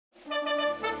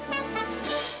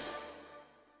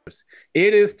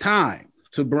it is time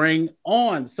to bring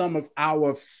on some of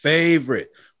our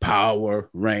favorite Power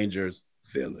Rangers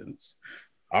villains.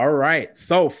 All right,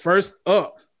 so first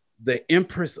up, the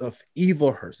Empress of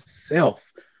Evil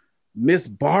herself, Miss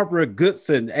Barbara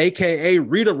Goodson, aka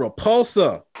Rita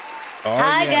Repulsa.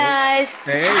 Hi, guys.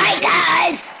 Hey. Hi,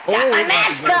 guys. Got my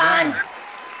mask on.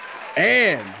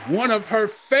 And one of her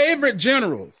favorite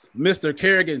generals, Mr.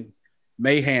 Kerrigan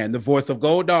Mahan, the voice of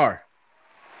Goldar.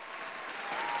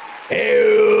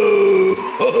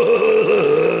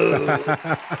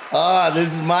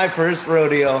 This is my first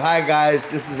rodeo. Hi, guys.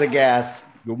 This is a gas.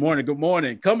 Good morning. Good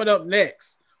morning. Coming up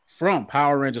next from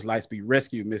Power Rangers Lightspeed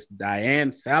Rescue, Miss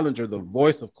Diane Salinger, the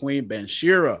voice of Queen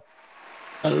Banshira.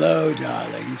 Hello,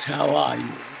 darlings. How are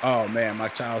you? Oh, man, my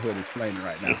childhood is flaming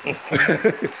right now.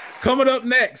 Coming up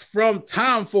next from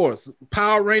Time Force,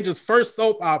 Power Rangers' first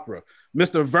soap opera,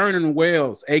 Mr. Vernon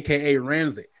Wells, a.k.a.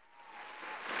 Ranzik.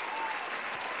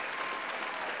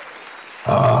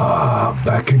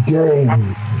 Back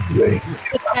again.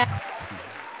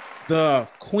 The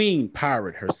Queen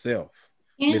Pirate herself,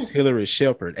 Miss Hilary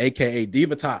Shepard, a.k.a.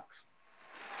 Diva Tox.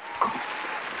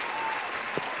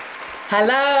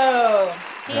 Hello.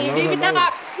 Team Diva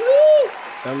Tox.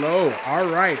 Hello. All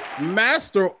right.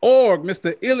 Master Org,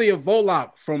 Mr. Ilia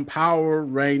Volok from Power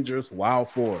Rangers Wild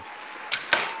Force.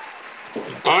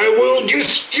 I will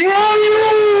destroy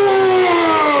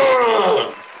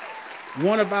you!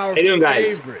 One of our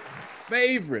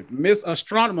favorite Miss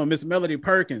Astronomer, Miss Melody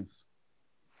Perkins.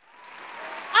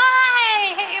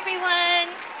 Hi. Hey, everyone.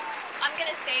 I'm going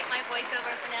to save my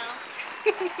voiceover for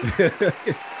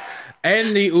now.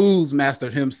 And the Ooze Master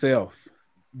himself,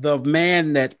 the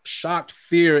man that shocked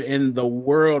fear in the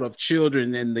world of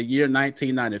children in the year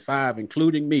 1995,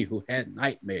 including me, who had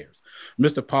nightmares,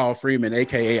 Mr. Paul Freeman,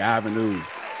 a.k.a. Ivan Ooze.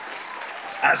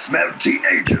 I smell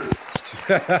teenagers.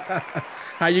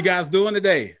 How you guys doing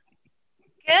today?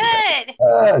 Good.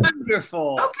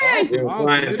 Wonderful. Okay. Awesome.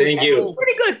 Fine, thank you.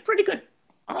 Pretty good.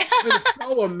 It's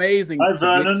so amazing. Hi,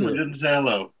 Vernon. We didn't say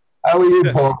hello. How are you,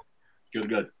 Paul?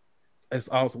 Good. It's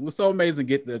awesome. It's so amazing to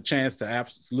get the chance to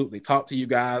absolutely talk to you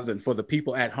guys and for the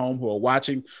people at home who are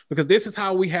watching, because this is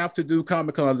how we have to do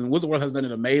Comic-Cons, and Wizard World has done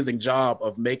an amazing job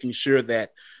of making sure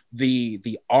that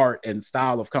the art and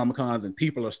style of Comic-Cons and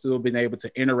people are still being able to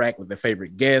interact with their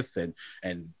favorite guests and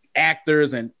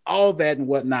actors and all that and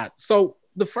whatnot. So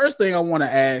the first thing I want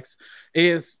to ask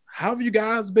is, how have you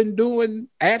guys been doing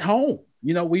at home?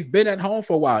 You know, we've been at home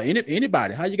for a while.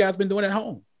 Anybody, how you guys been doing at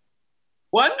home?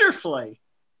 Wonderfully.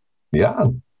 Yeah.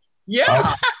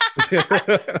 I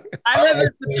live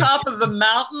at the top of the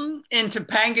mountain in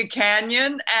Topanga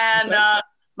Canyon, and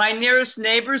my nearest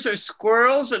neighbors are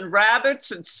squirrels and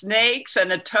rabbits and snakes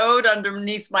and a toad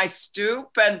underneath my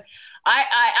stoop. And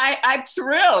I'm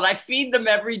thrilled. I feed them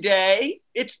every day.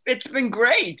 It's been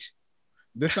great.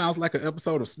 This sounds like an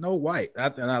episode of Snow White,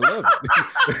 and I love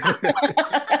it.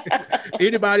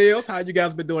 Anybody else? How you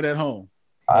guys been doing at home?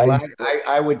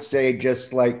 I would say,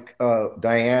 just like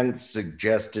Diane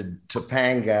suggested,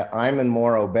 Topanga. I'm in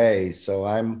Morro Bay, so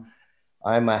I'm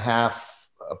about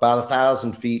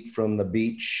 1,000 feet from the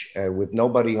beach with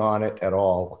nobody on it at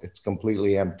all. It's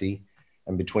completely empty.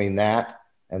 And between that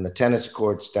and the tennis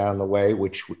courts down the way,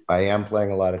 which I am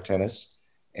playing a lot of tennis,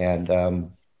 and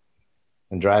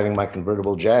driving my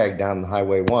convertible Jag down the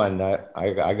Highway 1,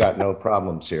 I got no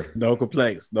problems here. No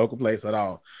complaints at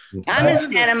all. I'm in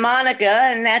Santa Monica,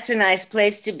 and that's a nice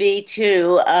place to be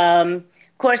too. Of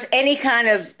course, any kind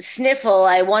of sniffle,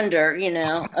 I wonder,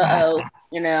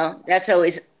 that's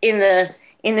always in the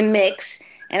mix.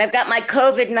 And I've got my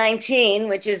COVID-19,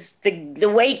 which is the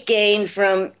weight gain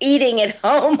from eating at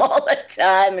home all the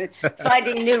time and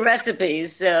finding new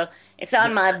recipes. So it's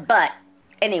on my butt.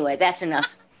 Anyway, that's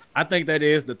enough. I think that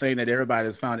is the thing that everybody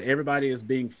has found. Everybody is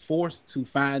being forced to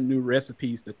find new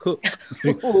recipes to cook.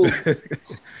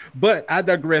 But I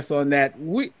digress on that.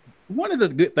 One of the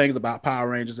good things about Power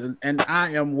Rangers, and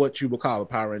I am what you would call a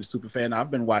Power Rangers super fan.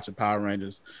 I've been watching Power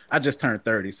Rangers. I just turned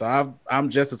 30, so I'm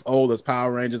just as old as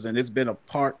Power Rangers, and it's been a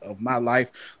part of my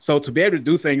life. So to be able to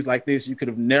do things like this, you could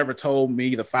have never told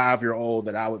me, the 5-year-old,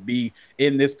 that I would be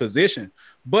in this position.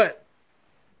 But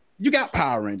you got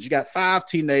Power Rangers. You got 5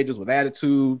 teenagers with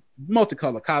attitude,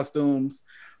 multicolored costumes.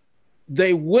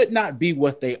 They would not be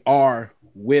what they are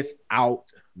without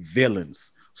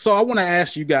villains. So I want to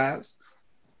ask you guys,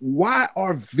 why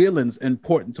are villains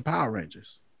important to Power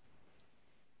Rangers?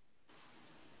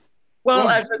 Well,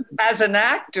 as an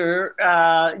actor,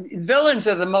 villains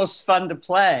are the most fun to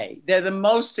play. They're the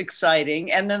most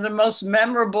exciting, and they're the most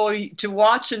memorable to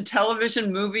watch in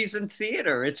television, movies, and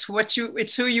theater. It's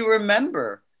who you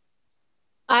remember.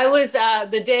 I was,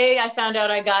 the day I found out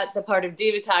I got the part of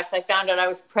Divatox, I found out I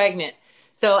was pregnant.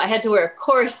 So I had to wear a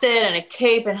corset and a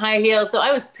cape and high heels. So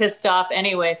I was pissed off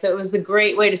anyway. So it was the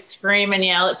great way to scream and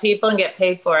yell at people and get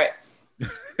paid for it.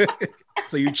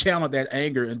 So you channeled that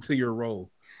anger into your role.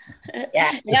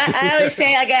 Yeah, I always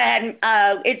say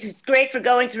it's great for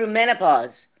going through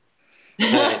menopause.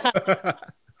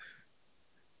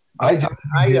 I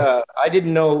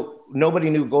didn't know, nobody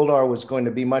knew Goldar was going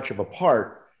to be much of a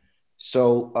part.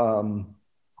 So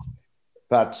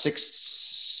about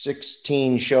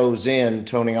 16 shows in,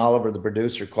 Tony Oliver, the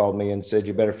producer, called me and said,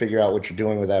 you better figure out what you're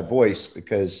doing with that voice,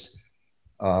 because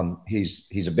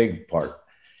he's a big part.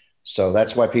 So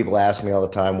that's why people ask me all the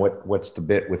time, what's the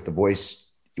bit with the voice?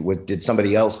 Did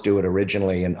somebody else do it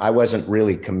originally? And I wasn't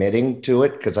really committing to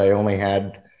it because I only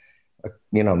had,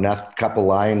 a couple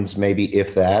lines, maybe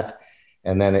if that.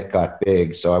 And then it got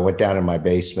big. So I went down in my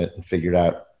basement and figured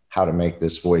out how to make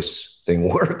this voice thing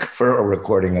work for a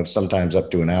recording of sometimes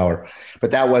up to an hour.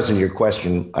 But that wasn't your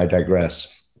question. I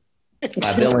digress.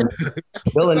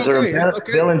 Villains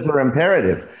are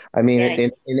imperative. I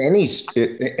mean, in any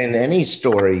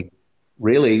story,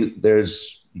 really,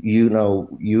 there's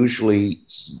usually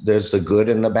there's the good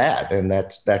and the bad, and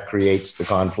that creates the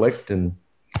conflict. And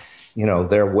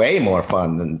they're way more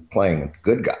fun than playing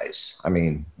good guys. I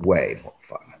mean, way more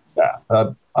fun. Yeah,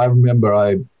 I remember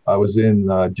I was in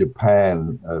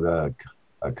Japan at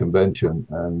a convention,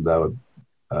 and they were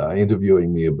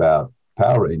interviewing me about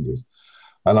Power Rangers.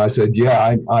 And I said,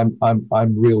 yeah,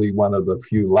 I'm really one of the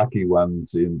few lucky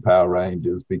ones in Power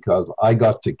Rangers because I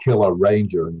got to kill a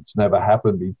ranger and it's never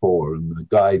happened before. And the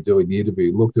guy doing the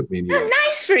interview looked at me and he went,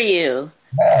 nice for you.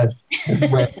 Yes.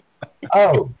 And went,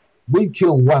 oh, we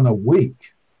kill one a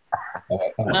week. Who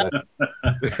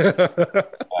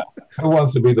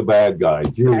wants to be the bad guy?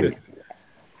 Julius.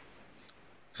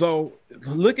 So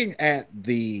looking at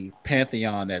the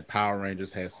pantheon that Power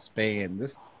Rangers has spanned,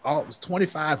 it was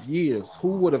 25 years.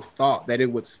 Who would have thought that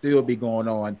it would still be going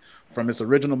on from its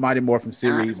original Mighty Morphin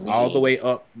series all the way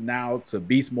up now to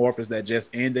Beast Morphers that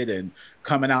just ended and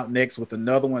coming out next with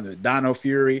another one, the Dino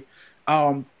Fury.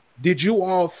 Did you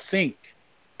all think,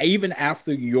 even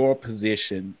after your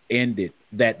position ended,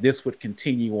 that this would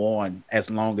continue on as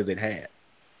long as it had?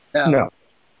 No.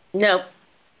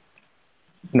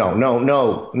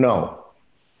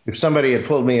 If somebody had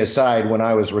pulled me aside when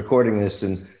I was recording this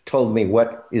and told me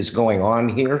what is going on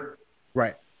here,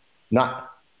 right? I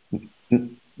want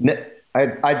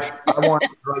the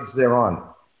drugs they're on.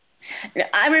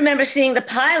 I remember seeing the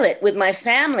pilot with my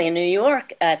family in New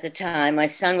York at the time. My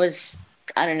son was,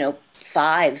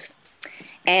 5.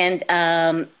 And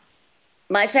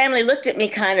my family looked at me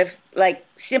kind of like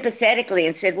sympathetically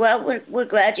and said, well, we're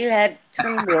glad you had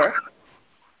some work.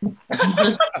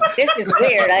 This is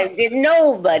weird.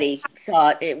 Nobody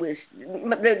thought it was,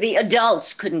 the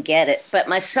adults couldn't get it. But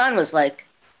my son was like,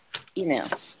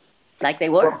 like they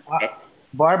were. Well,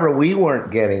 Barbara, we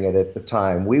weren't getting it at the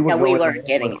time. We weren't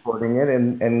recording it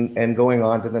and going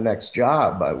on to the next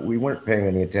job. We weren't paying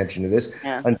any attention to this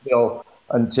until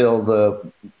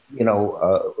the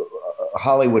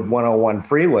Hollywood 101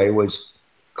 freeway was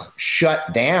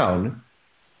shut down.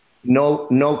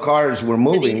 No cars were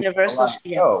moving. Universal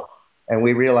show. And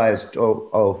we realized,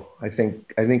 I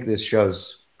think this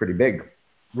show's pretty big.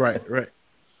 Right.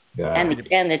 Yeah.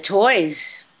 And the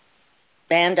toys,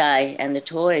 Bandai and the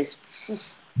toys.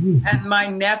 And my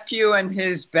nephew and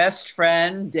his best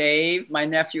friend, Dave, my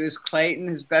nephew is Clayton,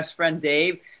 his best friend,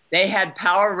 Dave, they had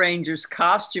Power Rangers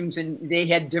costumes and they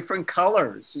had different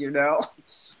colors,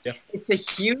 It's a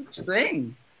huge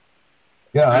thing.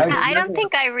 Yeah, I don't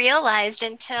think I realized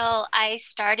until I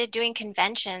started doing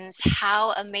conventions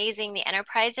how amazing the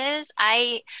Enterprise is.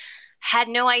 I had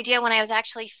no idea when I was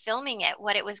actually filming it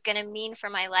what it was going to mean for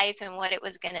my life and what it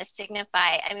was going to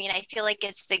signify. I mean, I feel like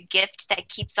it's the gift that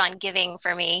keeps on giving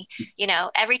for me.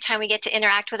 Every time we get to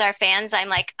interact with our fans, I'm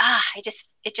like, it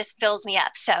just fills me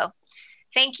up. So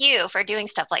thank you for doing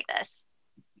stuff like this.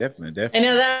 Definitely. I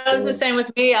know that was the same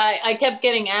with me. I kept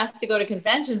getting asked to go to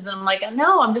conventions and I'm like,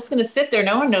 no, I'm just going to sit there.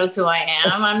 No one knows who I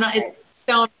am. I'm not, it's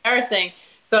so embarrassing.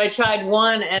 So I tried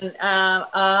one and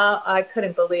I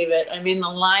couldn't believe it. I mean, the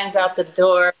lines out the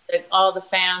door, all the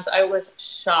fans, I was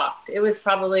shocked. It was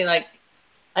probably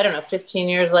 15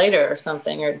 years later or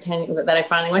something, or 10 that I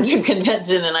finally went to a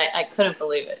convention and I couldn't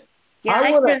believe it. Yeah,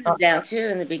 I turned them down too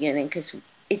in the beginning because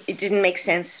it didn't make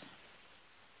sense.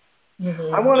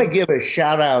 I want to give a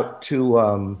shout out to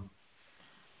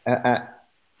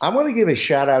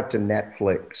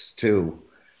Netflix too.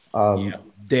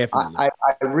 Definitely. I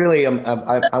really am.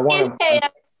 I want to.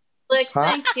 Netflix,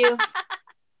 thank you.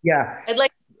 Yeah. I'd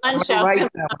like I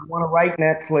want to write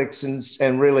Netflix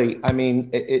and really, I mean,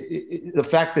 the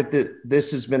fact that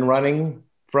this has been running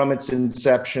from its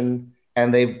inception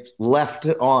and they've left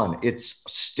it on, it's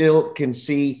still can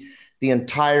see the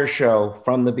entire show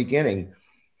from the beginning.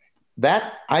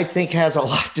 That I think has a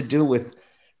lot to do with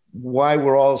why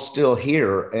we're all still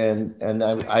here, and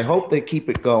I hope they keep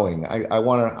it going. I'm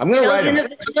going to write them.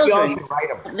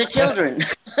 The children.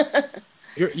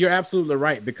 You're absolutely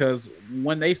right, because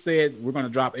when they said we're going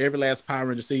to drop every last Power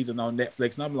Ranger season on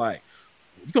Netflix, and I'm like,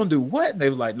 "You going to do what?" And they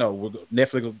was like, "No,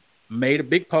 Netflix made a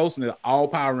big post, and all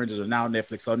Power Rangers are now on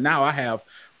Netflix." So now I have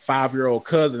 5-year-old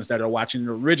cousins that are watching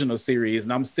the original series,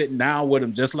 and I'm sitting down with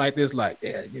them just like this, like,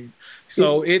 yeah.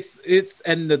 So it's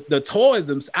and the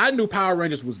toys. I knew Power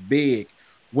Rangers was big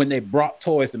when they brought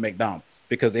toys to McDonald's,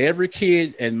 because every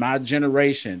kid in my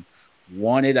generation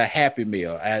wanted a Happy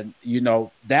Meal, and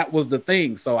that was the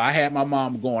thing. So I had my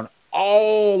mom going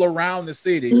all around the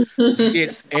city to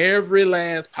get every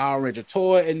last Power Ranger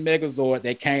toy and Megazord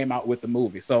that came out with the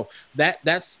movie. So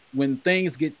that's when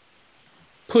things get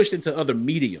pushed into other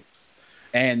mediums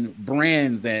and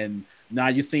brands, and now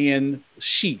you're seeing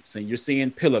sheets, and you're seeing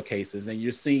pillowcases, and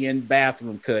you're seeing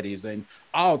bathroom cutties, and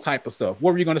all type of stuff.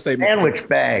 What were you going to say? Sandwich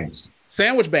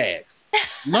bags,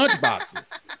 lunch boxes.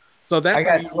 So I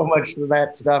got so much of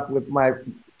that stuff with my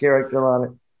character on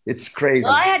it. It's crazy.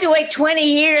 Well, I had to wait 20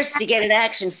 years to get an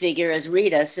action figure as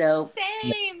Rita. So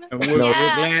same. And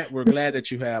we're glad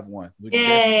that you have one.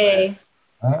 Yay!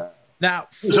 Now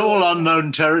it's all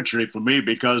unknown territory for me,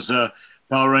 because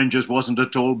Power Rangers wasn't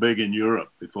at all big in Europe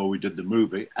before we did the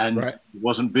movie, and it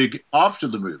wasn't big after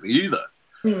the movie either.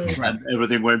 And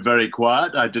everything went very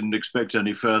quiet. I didn't expect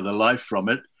any further life from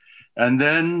it. And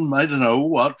then, I don't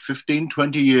know, 15,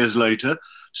 20 years later,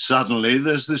 suddenly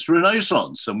there's this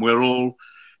renaissance, and we're all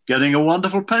getting a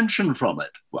wonderful pension from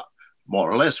it. Well, more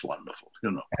or less wonderful,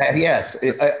 Yes,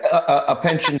 a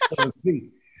pension, so to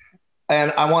speak.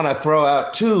 And I want to throw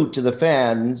out, too, to the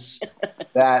fans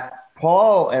that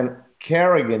Paul and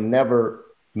Kerrigan never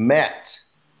met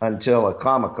until a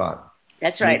Comic-Con.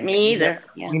 That's right, me either.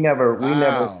 We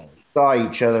never saw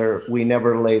each other. We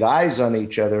never laid eyes on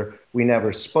each other. We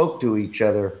never spoke to each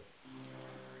other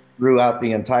throughout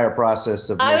the entire process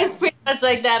of. I was pretty much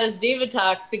like that as Diva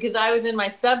Talks, because I was in my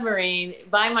submarine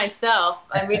by myself.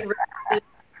 I mean,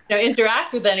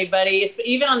 interact with anybody,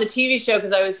 even on the TV show,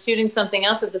 because I was shooting something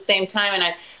else at the same time, and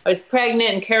I was pregnant,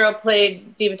 and Carol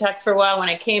played Diva Talks for a while. When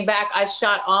I came back, I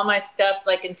shot all my stuff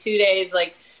like in 2 days,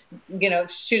 like,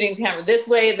 shooting the camera this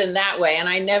way, then that way. And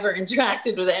I never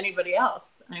interacted with anybody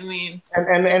else. I mean.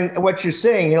 And what you're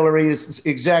saying, Hilary, is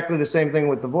exactly the same thing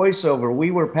with the voiceover.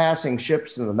 We were passing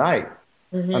ships in the night.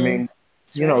 I mean,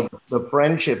 the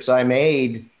friendships I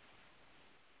made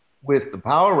with the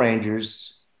Power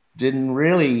Rangers didn't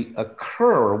really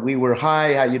occur. We were,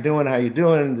 hi, how you doing? How you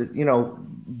doing?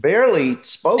 Barely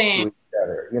spoke to each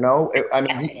other, I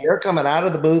mean, they're coming out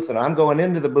of the booth and I'm going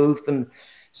into the booth and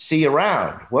see you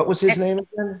around. What was his name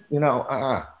again?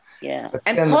 Yeah.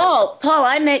 And Paul,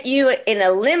 I met you in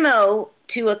a limo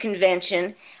to a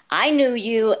convention. I knew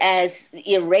you as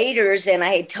Raiders, and I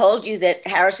had told you that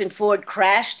Harrison Ford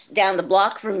crashed down the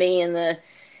block from me in the,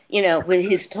 with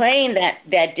his plane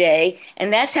that day.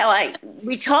 And that's how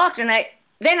we talked. And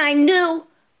then I knew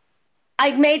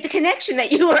I made the connection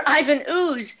that you were Ivan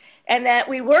Ooze and that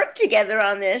we worked together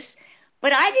on this.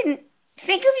 But I didn't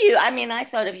think of you. I mean, I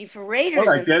thought of you for Raiders.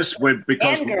 Well, I guess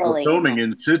because we were filming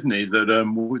in Sydney,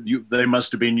 that they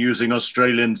must have been using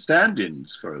Australian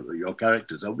stand-ins for your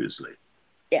characters, obviously.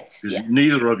 Yes. Because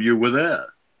neither of you were there.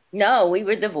 No, we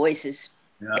were the voices.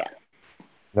 Yeah.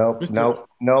 Nope.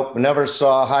 Never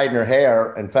saw hide nor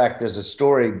hair. In fact, there's a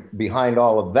story behind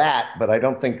all of that, but I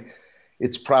don't think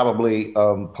it's probably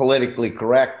politically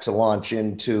correct to launch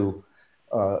into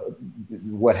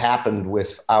what happened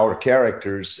with our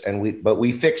characters, but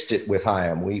we fixed it with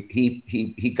Chaim.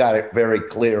 He got it very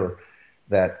clear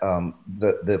that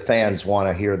the fans want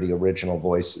to hear the original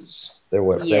voices. There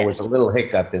was a little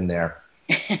hiccup in there.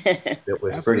 It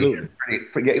was pretty.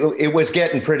 It was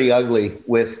getting pretty ugly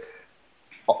with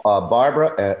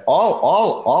Barbara and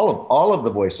all of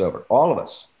the voiceover, all of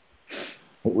us.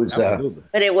 It was,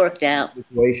 but it worked out.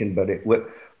 Situation,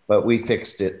 but we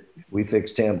fixed it. We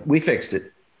fixed him. We fixed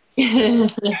it.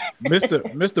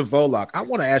 Mr. Volok, I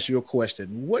want to ask you a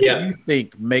question. What do you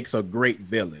think makes a great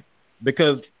villain?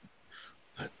 Because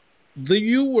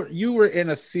you were in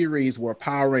a series where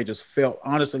Power Rangers felt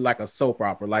honestly like a soap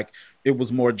opera. Like it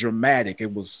was more dramatic.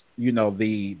 It was,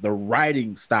 the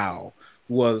writing style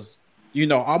was,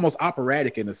 almost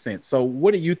operatic in a sense. So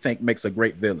what do you think makes a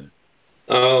great villain?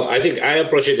 I think I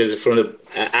approach it as from the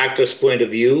actor's point of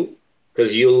view.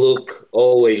 because you look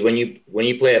always when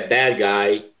you play a bad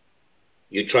guy,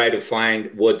 you try to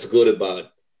find what's good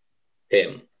about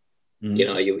him. Mm-hmm. You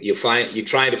know, you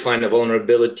try to find a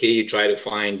vulnerability, you try to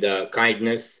find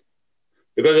kindness,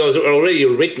 because it was already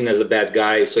written as a bad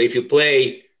guy. So if you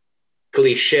play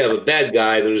cliche of a bad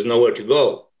guy, there's nowhere to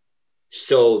go.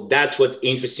 So that's what's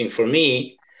interesting for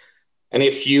me. And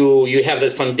if you have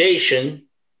the foundation,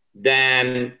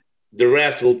 then the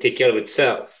rest will take care of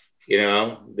itself, you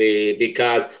know,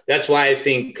 because that's why I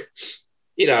think,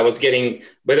 you know, I was getting,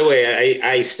 by the way,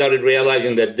 I started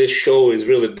realizing that this show is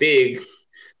really big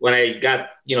when I got,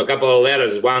 you know, a couple of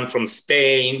letters, one from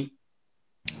Spain,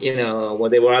 you know,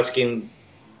 when they were asking,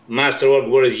 Master Org,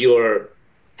 where is your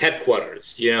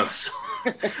headquarters, you know? So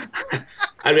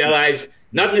I realized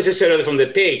not necessarily from the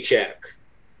paycheck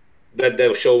that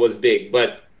the show was big,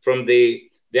 but from the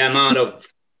amount of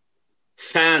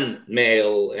fan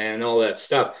mail and all that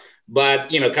stuff.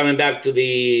 But, you know, coming back to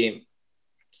the,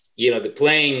 you know, the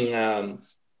playing,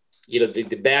 you know, the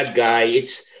bad guy,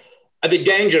 it's the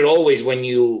danger always when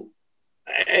you,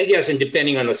 I guess, and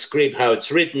depending on the script, how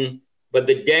it's written, but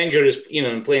the danger is, you know,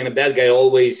 in playing a bad guy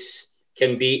always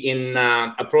can be in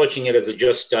approaching it as a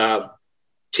just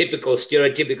typical,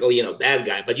 stereotypical, you know, bad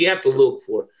guy. But you have to look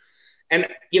for, and,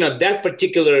 you know, that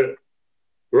particular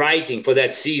writing for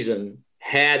that season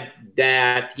had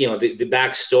that, you know, the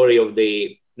backstory of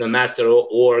the Master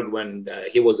Org when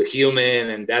he was a human,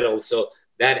 and that also,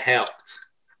 that helped.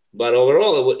 But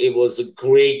overall, it was a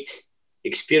great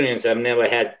experience. I've never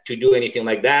had to do anything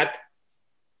like that.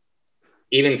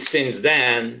 Even since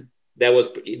then,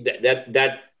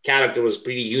 that character was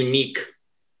pretty unique.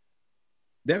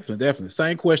 Definitely.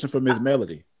 Same question for Ms.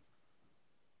 Melody.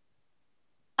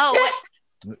 Oh, what?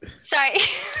 Sorry.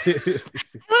 I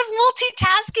was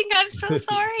multitasking. I'm so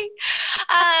sorry.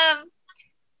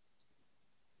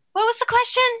 What was the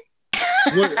question?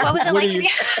 What was it like to be?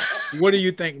 What do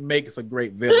you think makes a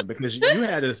great villain? Because you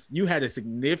had a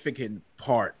significant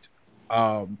part,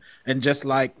 and just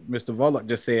like Mr. Volok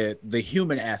just said, the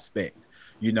human aspect.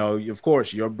 You know, of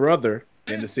course, your brother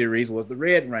in the series was the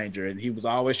Red Ranger, and he was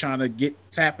always trying to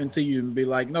tap into you and be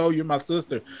like, "No, you're my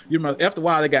sister. You're my." After a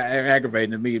while, they got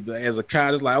aggravating to me. But as a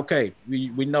child, it's like, okay,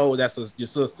 we know that's your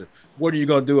sister. What are you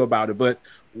gonna do about it? But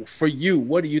for you,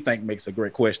 what do you think makes a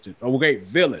great great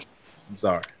villain? I'm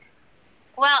sorry.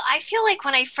 Well, I feel like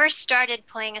when I first started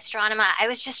playing Astronema, I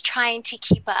was just trying to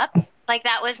keep up. Like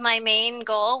that was my main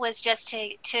goal, was just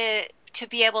to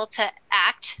be able to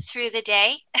act through the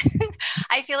day.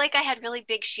 I feel like I had really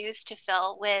big shoes to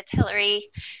fill with Hilary,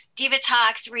 Diva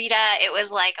Talks, Rita. It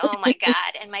was like, oh my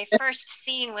God. And my first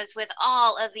scene was with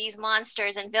all of these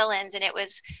monsters and villains, and it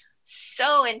was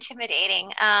so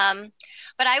intimidating.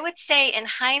 But I would say in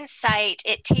hindsight,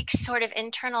 it takes sort of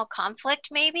internal conflict,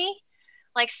 maybe.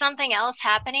 Like something else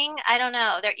happening. I don't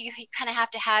know. You kind of have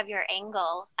to have your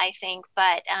angle, I think.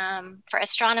 But for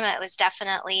Astronema, it was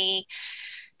definitely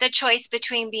the choice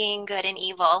between being good and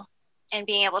evil, and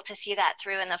being able to see that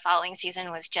through in the following season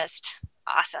was just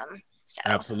awesome. So.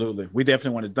 Absolutely. We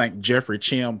definitely want to thank Jeffrey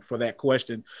Chim for that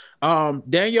question.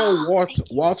 Daniel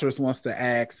Walters wants to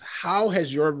ask, how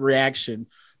has your reaction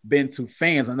been to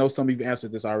fans? I know some of you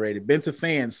answered this already. Been to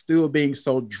fans still being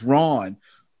so drawn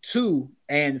to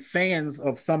and fans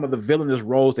of some of the villainous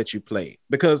roles that you played,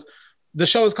 because the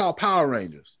show is called Power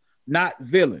Rangers, not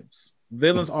villains.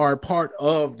 Villains are a part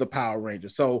of the Power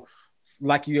Rangers. So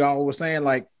like you all were saying,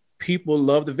 like people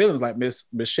love the villains. Like Miss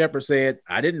Shepard said,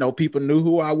 I didn't know people knew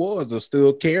who I was or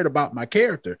still cared about my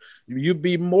character. You'd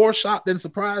be more shocked than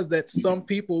surprised that some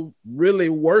people really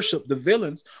worship the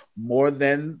villains more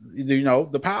than, you know,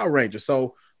 the Power Rangers.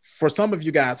 So for some of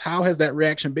you guys, how has that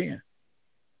reaction been?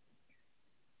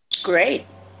 Great.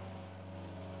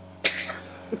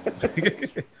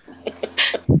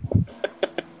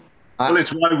 Well,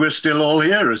 it's why we're still all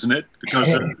here, isn't it? Because,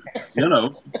 you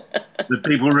know, the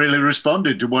people really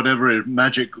responded to whatever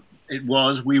magic it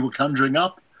was we were conjuring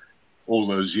up all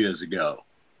those years ago.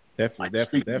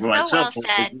 Definitely. Oh, well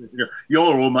said. You're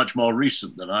all much more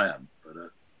recent than I am.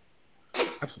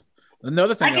 But,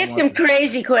 another thing I get some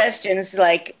crazy questions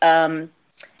like, how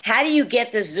do you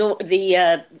get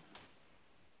the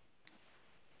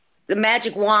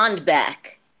magic wand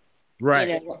back? Right.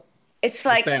 You know, it's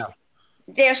like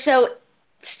they're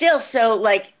still so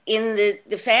like in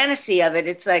the fantasy of it.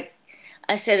 It's like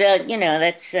I said, you know,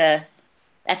 that's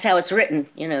how it's written.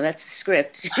 You know, that's the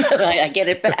script. I get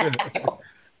it back.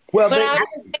 Well, when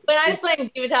I was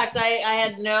playing Diva Talks,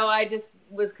 I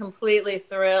was completely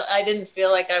thrilled. I didn't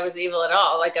feel like I was evil at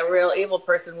all. Like a real evil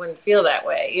person wouldn't feel that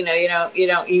way.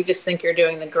 You just think you're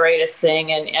doing the greatest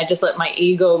thing. And I just let my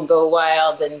ego go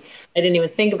wild, and I didn't even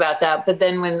think about that. But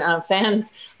then when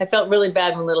fans, I felt really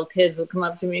bad when little kids would come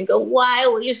up to me and go, "Why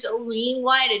were you so mean?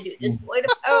 Why did you just wait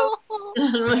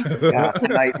the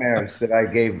nightmares that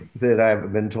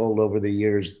I've been told over the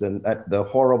years, the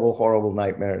horrible, horrible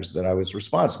nightmares that I was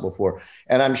responsible for.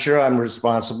 And I'm sure I'm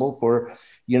responsible for,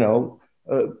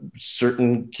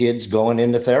 certain kids going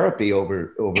into therapy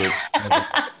over.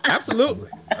 Absolutely.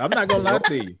 I'm not going to lie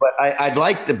to you. But I'd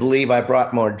like to believe I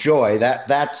brought more joy.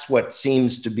 That's what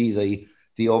seems to be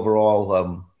the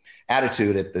overall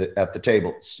attitude at the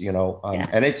tables,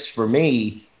 and it's, for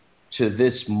me, to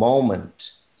this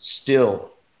moment,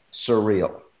 still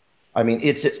surreal. I mean,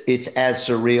 it's as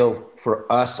surreal for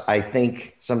us, I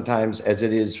think, sometimes as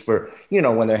it is for,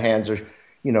 when their hands are,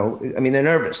 they're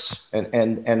nervous, and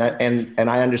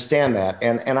I understand that,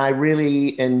 and I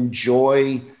really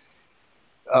enjoy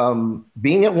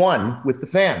being at one with the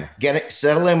fan,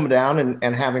 settling them down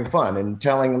and having fun and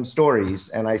telling them stories,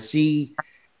 and I see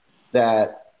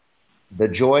that the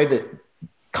joy that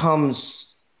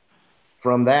comes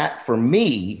from that, for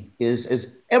me,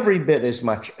 is every bit as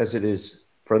much as it is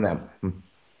for them.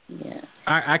 Yeah,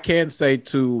 I can say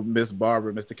to Miss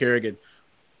Barbara, Mr. Kerrigan,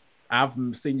 I've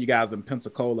seen you guys in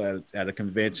Pensacola at a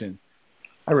convention.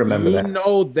 I remember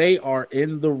that. They are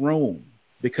in the room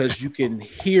because you can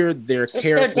hear their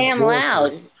character so damn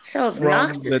loud, so from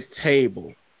obnoxious. the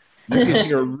table. You can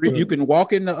hear. You can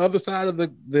walk in the other side of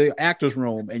the actors'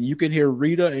 room, and you can hear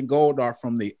Rita and Goldar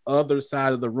from the other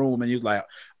side of the room, and you're like,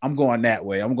 "I'm going that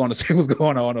way. I'm going to see what's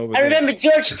going on over there." I remember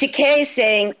George Takei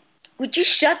saying, "Would you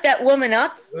shut that woman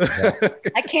up?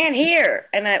 I can't hear,"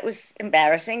 and it was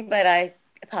embarrassing, but I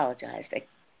apologized. I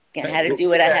had to do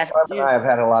what I have to do. I have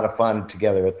had a lot of fun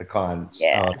together at the cons.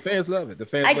 Yeah. The fans love it.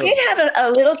 I did have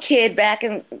a little kid back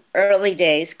in early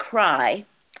days cry,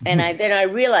 and then I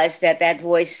realized that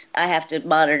voice, I have to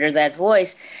monitor that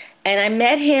voice, and I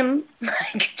met him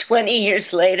like 20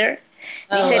 years later.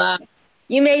 And he said,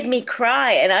 "You made me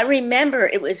cry," and I remember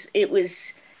it was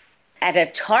at a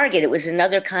Target. It was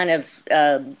another kind of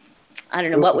I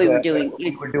don't know what we were doing.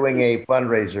 We were doing a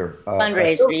fundraiser.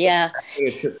 Yeah.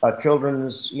 A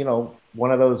children's,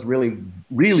 one of those really,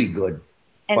 really good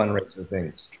fundraiser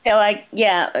things. So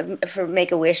for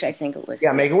Make-A-Wish, I think it was.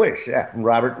 Yeah, Make-A-Wish. Yeah, and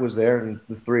Robert was there, and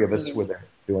the three of us were there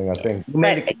doing our thing.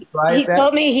 He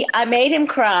told me I made him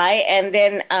cry, and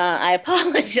then I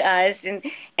apologized,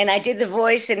 and I did the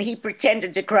voice, and he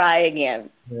pretended to cry again.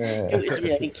 Yeah. It was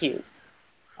really cute.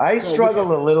 I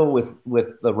struggle a little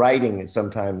with the writing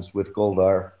sometimes with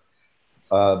Goldar.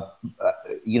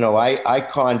 I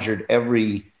conjured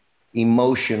every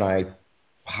emotion I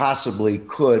possibly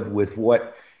could with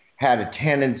what had a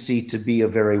tendency to be a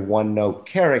very one-note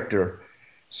character.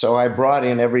 So I brought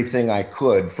in everything I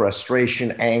could: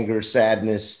 frustration, anger,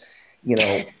 sadness,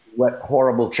 what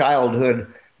horrible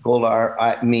childhood Goldar,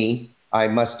 I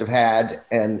must have had,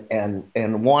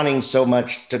 and wanting so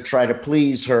much to try to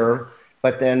please her,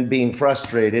 but then being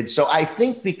frustrated. So I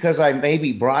think because I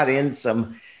maybe brought in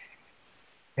some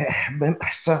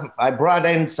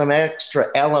extra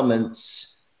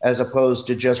elements as opposed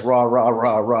to just rah, rah,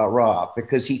 rah, rah, rah,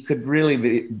 because he could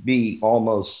really be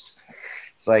almost,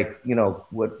 it's like,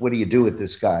 what do you do with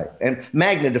this guy? And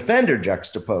Magna Defender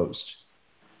juxtaposed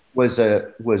was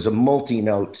a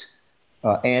multi-note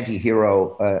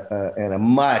anti-hero and a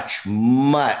much,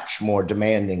 much more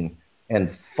demanding and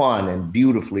fun and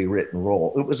beautifully written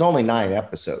role. It was only 9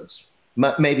 episodes,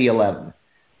 maybe 11.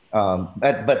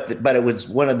 But it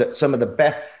was some of the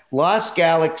best. Lost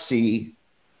Galaxy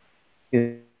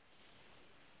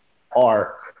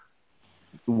arc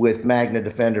with Magna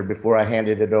Defender before I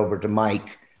handed it over to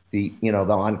Mike, the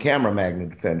on-camera Magna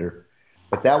Defender.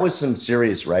 But that was some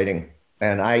serious writing.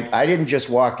 And I didn't just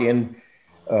walk in,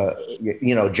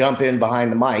 jump in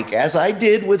behind the mic, as I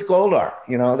did with Goldar.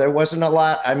 There wasn't a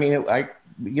lot. I mean, it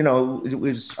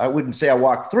was, I wouldn't say I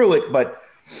walked through it, but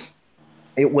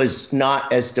it was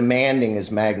not as demanding as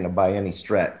Magna by any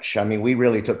stretch. I mean, we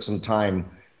really took some time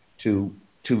to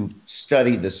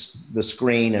study the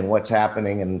screen and what's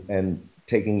happening, and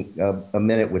taking a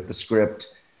minute with the script.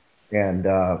 And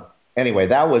anyway,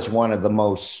 that was one of the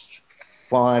most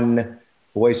fun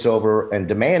voiceover and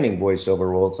demanding voiceover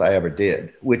roles I ever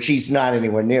did, which he's not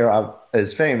anywhere near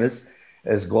as famous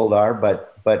as Goldar,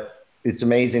 but it's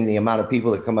amazing the amount of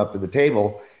people that come up to the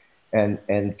table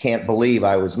and can't believe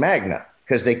I was Magna,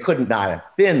 because they could not have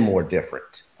been more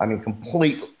different. I mean,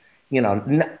 completely,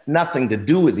 nothing to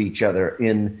do with each other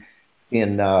in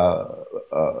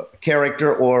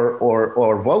character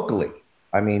or vocally.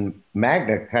 I mean,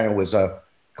 Magna kind of was a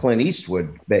Clint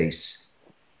Eastwood base.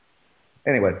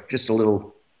 Anyway, just a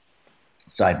little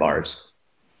sidebars.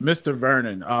 Mr.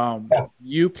 Vernon,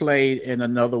 you played in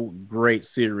another great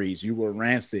series. You were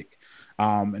Rancic,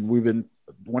 and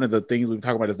one of the things we've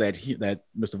talked about is that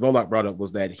Mr. Volok brought up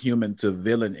was that human to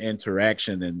villain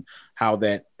interaction and how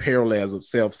that parallels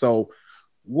itself. So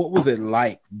what was it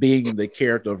like being the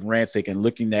character of Rancic and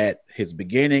looking at his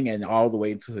beginning and all the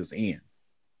way to his end?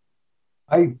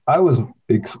 I was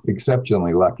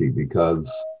exceptionally lucky because,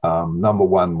 number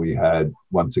one, we had,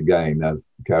 once again, as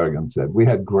Kerrigan said, we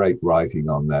had great writing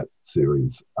on that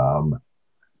series.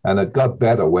 And it got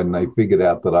better when they figured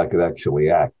out that I could actually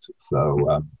act.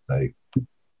 So they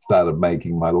started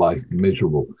making my life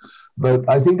miserable. But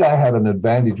I think I had an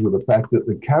advantage with the fact that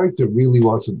the character really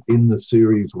wasn't in the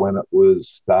series when it was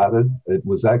started. It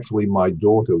was actually my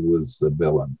daughter was the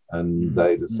villain, and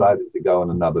they decided to go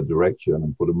in another direction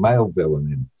and put a male villain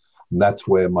in. And that's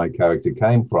where my character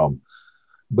came from.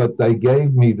 But they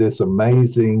gave me this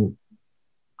amazing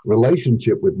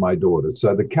relationship with my daughter.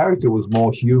 So the character was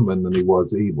more human than he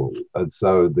was evil. And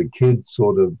so the kids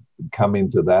sort of come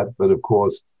into that. But of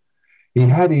course, he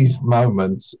had his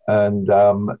moments, and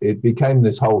it became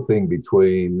this whole thing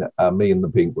between me and the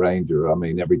Pink Ranger. I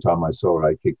mean, every time I saw her,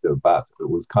 I kicked her butt. It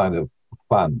was kind of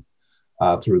fun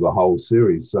through the whole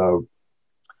series. So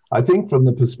I think from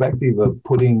the perspective of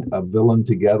putting a villain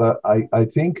together, I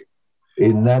think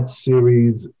in that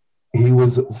series, he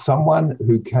was someone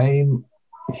who came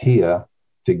here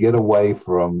to get away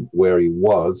from where he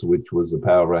was, which was the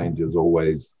Power Rangers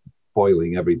always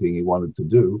foiling everything he wanted to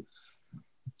do,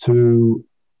 to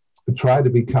try to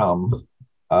become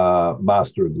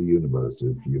master of the universe,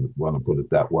 if you want to put it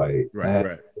that way.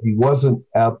 Right. He wasn't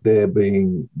out there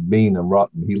being mean and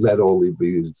rotten. He let all of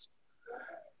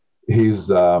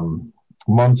his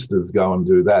monsters go and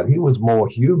do that. He was more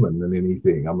human than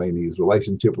anything. I mean, his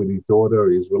relationship with his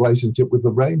daughter, his relationship with the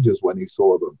Rangers when he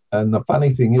saw them. And the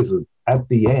funny thing is that at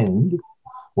the end,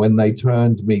 when they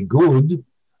turned me good,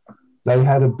 they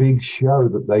had a big show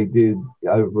that they did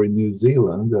over in New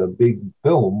Zealand, a big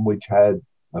film, which had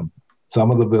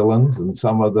some of the villains and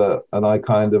and I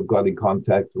kind of got in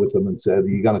contact with them and said, are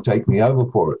you going to take me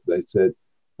over for it? They said,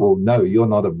 well, no, you're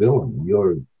not a villain.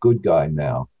 You're a good guy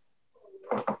now.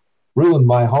 Ruined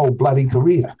my whole bloody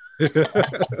career.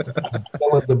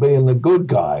 Tell to being the good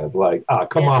guy. It's like,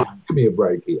 come on, give me a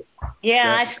break here.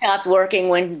 Yeah, I stopped working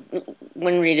when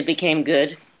Rita became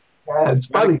good. Yeah, it's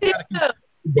funny.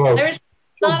 I never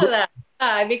thought of that.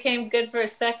 I became good for a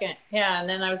second. Yeah, and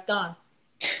then I was gone.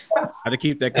 How to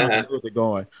keep that continuity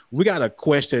going. We got a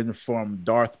question from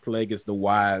Darth Plagueis the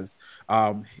Wise.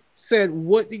 Said,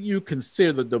 what do you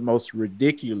consider the most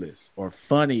ridiculous or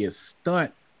funniest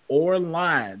stunt or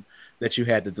line that you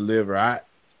had to deliver? I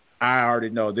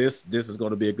already know this is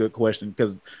going to be a good question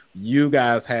because you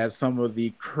guys had some of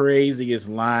the craziest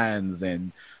lines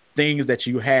and things that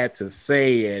you had to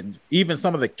say, and even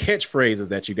some of the catchphrases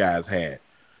that you guys had.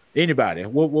 Anybody,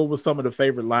 what were some of the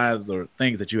favorite lines or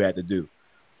things that you had to do?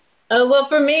 Well,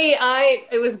 for me,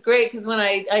 it was great because when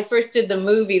I first did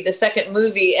the second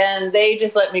movie, and they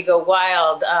just let me go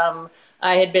wild.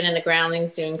 I had been in the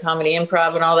Groundlings doing comedy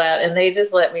improv and all that, and they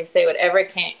just let me say whatever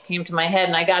came to my head.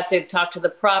 And I got to talk to the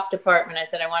prop department. I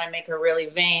said, I want to make her really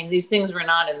vain. These things were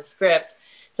not in the script.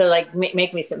 So like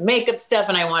make me some makeup stuff,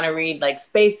 and I want to read like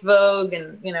Space Vogue,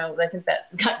 and I think that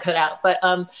got cut out. But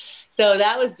so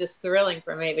that was just thrilling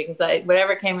for me because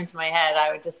whatever came into my head, I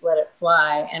would just let it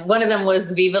fly. And one of them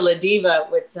was Viva La Diva,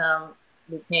 which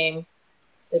became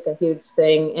like a huge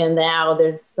thing. And now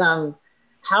there's some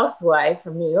housewife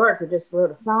from New York who just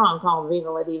wrote a song called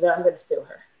Viva La Diva. I'm going to sue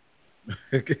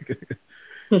her.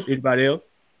 Anybody else?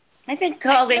 I think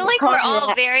I feel like we're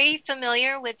all very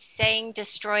familiar with saying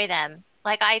destroy them.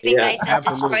 Like I think I said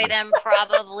destroy them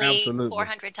probably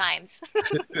 400 times.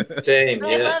 Same,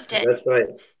 I loved it. That's right.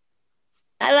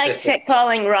 I liked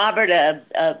calling Robert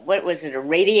what was it, a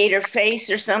radiator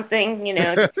face or something,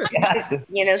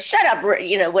 shut up,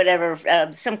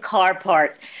 whatever, some car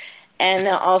part. And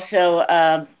also,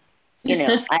 I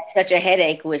have such a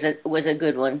headache was a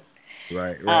good one.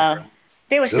 Right.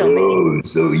 There were so many.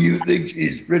 So you think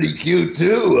she's pretty cute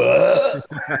too, huh?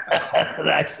 And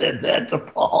I said that to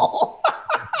Paul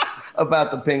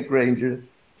about the Pink Ranger.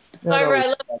 Barbara, I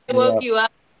love that I woke you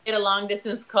up, did a long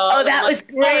distance call. Oh, that was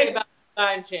great. About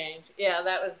time change. Yeah,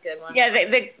 that was a good one.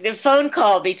 Yeah, the phone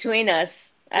call between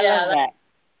us. I love that.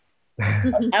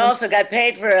 I also got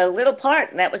paid for a little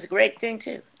part, and that was a great thing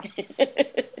too.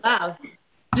 Wow.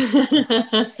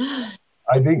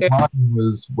 I think mine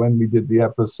was when we did the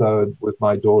episode with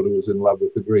my daughter was in love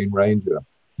with the Green Ranger.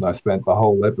 And I spent the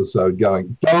whole episode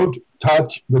going, "Don't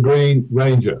touch the Green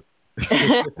Ranger."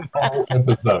 The whole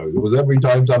episode. It was every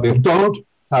time something, "Don't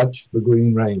touch the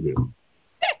Green Ranger."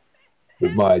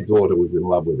 Because my daughter was in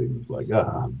love with him. It was like,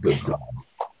 good God.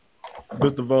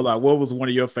 Mr. Volok, what was one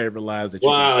of your favorite lines that you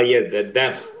Wow, yeah,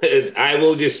 that I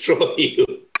will destroy you.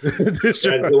 That's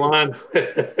the one.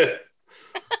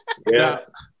 Yeah.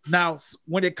 Now,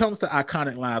 when it comes to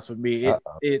iconic lines for me,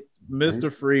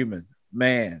 Mr. Freeman,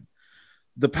 man,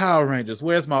 the Power Rangers,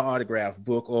 where's my autograph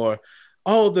book? Or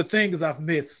all the things I've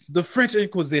missed, the French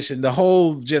Inquisition, the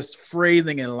whole just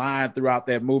phrasing and line throughout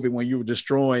that movie when you were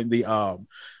destroying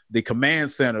the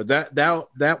command center.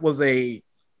 That was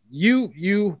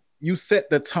you set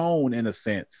the tone in a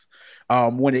sense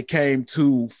when it came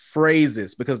to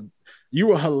phrases, because you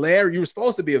were hilarious. You were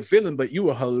supposed to be a villain, but you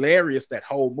were hilarious that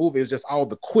whole movie. It was just all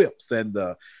the quips and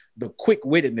the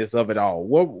quick-wittedness of it all.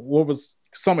 What was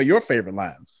some of your favorite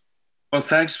lines? Well,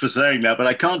 thanks for saying that, but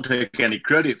I can't take any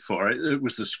credit for it. It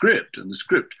was the script, and the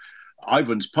script,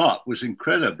 Ivan's part, was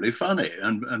incredibly funny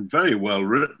and very well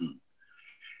written.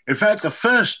 In fact, the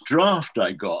first draft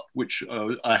I got, which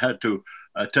I had to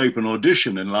tape an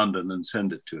audition in London and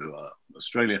send it to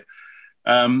Australia,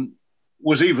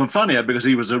 was even funnier because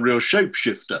he was a real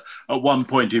shapeshifter. At one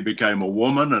point, he became a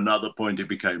woman. Another point, he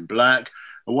became black.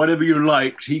 Whatever you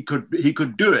liked, he could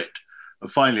do it.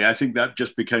 Finally, I think that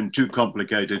just became too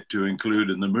complicated to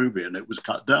include in the movie, and it was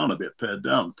cut down a bit, pared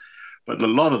down. But a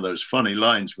lot of those funny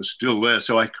lines were still there,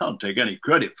 so I can't take any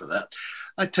credit for that.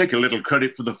 I take a little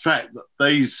credit for the fact that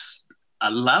they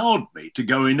allowed me to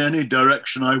go in any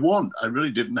direction I want. I really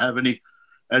didn't have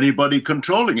anybody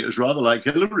controlling it. It was rather like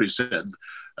Hilary said,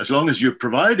 as long as you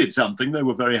provided something, they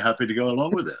were very happy to go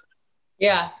along with it.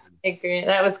 Yeah, I agree.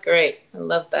 That was great. I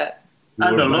love that.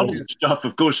 And a lot of the stuff,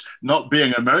 of course, not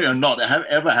being American, not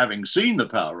ever having seen the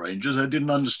Power Rangers, I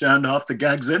didn't understand half the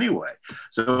gags anyway.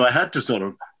 So I had to sort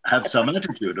of have some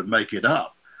attitude and make it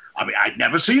up. I mean, I'd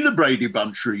never seen the Brady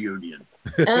Bunch reunion.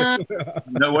 You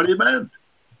know what he meant?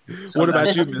 So what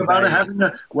about you, Ms.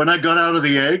 Diane? When I got out of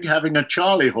the egg, having a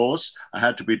Charlie horse, I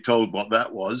had to be told what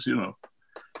that was, you know.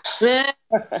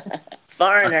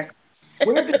 Foreigner.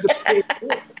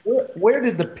 Where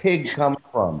did the pig come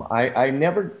from? I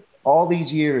never... All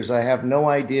these years, I have no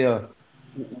idea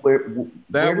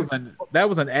that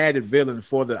was an added villain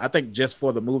for I think just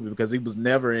for the movie, because he was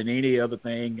never in any other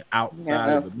thing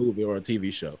outside of the movie or a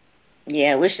TV show.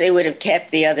 Yeah, I wish they would have kept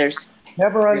the others.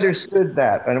 Never understood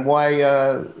that, and why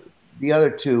the other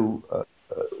two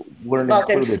weren't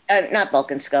included. Not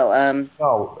Bulk and Skull.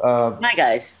 My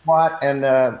guys. Spot and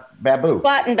Babu.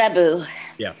 Spot and Babu.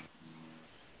 Yeah,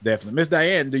 definitely. Miss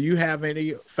Diane, do you have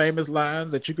any famous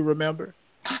lines that you can remember?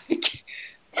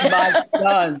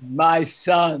 My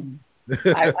son.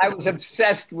 I was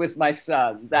obsessed with my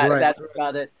son. That's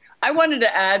about it. I wanted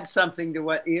to add something to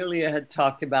what Ilia had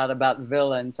talked about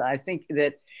villains. I think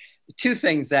that two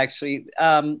things, actually.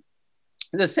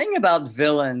 The thing about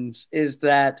villains is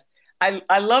that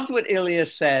I loved what Ilia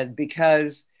said,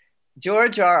 because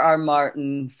George R.R.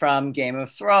 Martin from Game of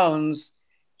Thrones,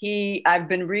 I've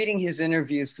been reading his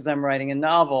interviews because I'm writing a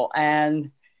novel,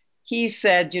 and he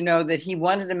said, that he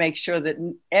wanted to make sure that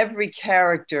every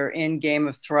character in Game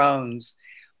of Thrones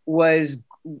was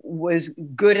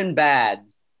good and bad.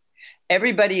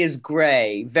 Everybody is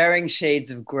gray, varying shades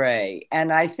of gray.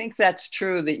 And I think that's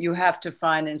true, that you have to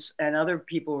find, and other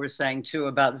people were saying too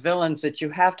about villains, that you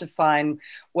have to find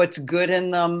what's good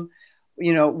in them,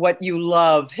 what you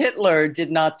love. Hitler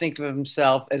did not think of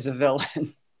himself as a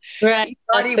villain. Right. He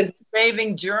thought he was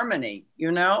saving Germany,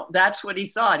 That's what he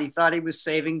thought. He thought he was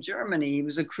saving Germany. He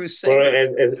was a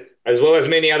crusader. As well as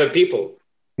many other people.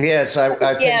 Yes, I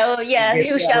think.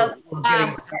 Who shall,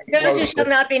 those who shall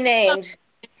not be named.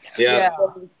 Yeah.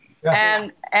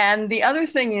 And the other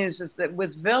thing is that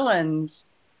with villains,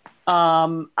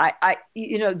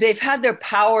 they've had their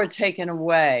power taken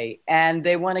away and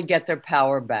they want to get their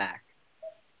power back.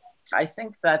 I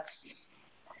think that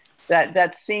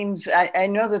seems, I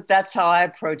know that's how I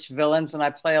approach villains, and I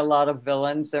play a lot of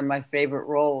villains. They're my favorite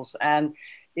roles. And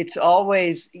it's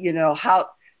always,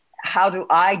 how do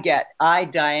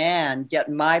Diane, get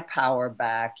my power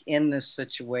back in this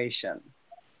situation?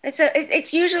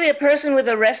 It's usually a person with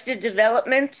arrested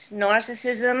development,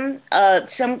 narcissism,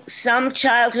 some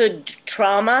childhood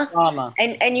trauma.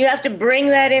 And you have to bring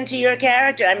that into your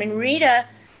character. I mean, Rita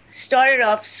started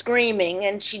off screaming,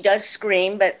 and she does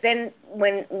scream, but then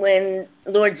when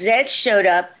Lord Zed showed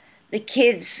up, the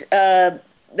kids, the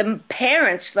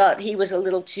parents thought he was a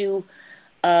little too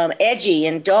edgy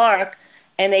and dark,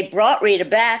 and they brought Rita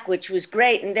back, which was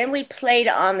great. And then we played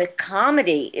on the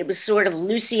comedy. It was sort of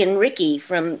Lucy and Ricky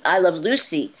from I Love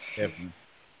Lucy. Definitely.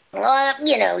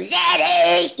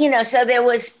 Zaddy, so there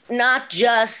was not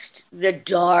just the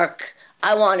dark,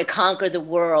 I want to conquer the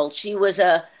world. She was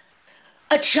a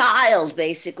child,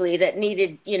 basically, that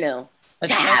needed, to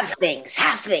have things.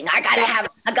 I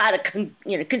gotta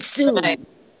consume. Right.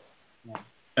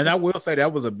 And I will say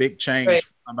that was a big change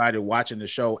for somebody watching the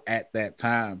show at that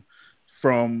time.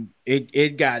 From it,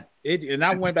 and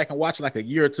I went back and watched like a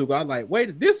year or two ago. I was like,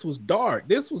 wait, this was dark.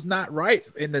 This was not right.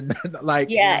 In the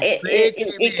like, yeah,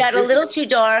 it got a little too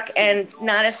dark and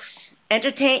not as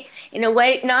entertaining in a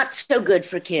way, not so good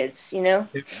for kids.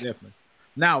 Definitely.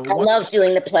 Now, I love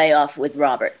doing the playoff with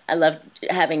Robert. I love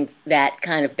having that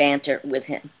kind of banter with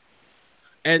him.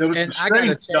 And there was a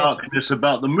strange darkness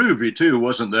about the movie too,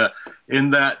 wasn't there?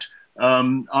 In that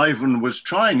Ivan was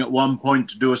trying at one point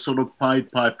to do a sort of Pied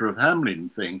Piper of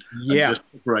Hamelin thing, and just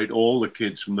separate all the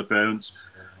kids from the parents.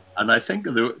 And I think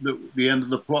the end of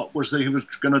the plot was that he was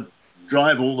going to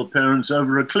drive all the parents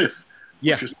over a cliff,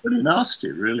 which was pretty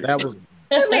nasty, really. That was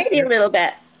maybe a little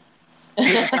bit.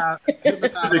 And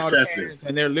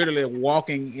they're literally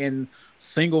walking in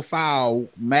single file,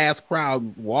 mass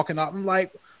crowd, walking up. I'm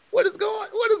like, what is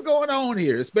going on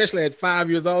here? Especially at 5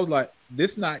 years old, like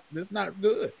this not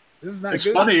good. This is not it's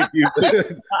good. Funny if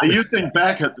you think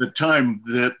back at the time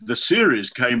that the series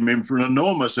came in for an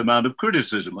enormous amount of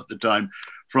criticism at the time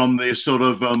from the sort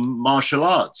of martial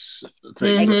arts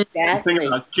thing. Exactly. The thing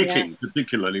about kicking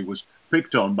particularly was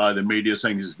picked on by the media,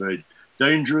 saying it's very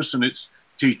dangerous and it's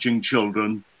teaching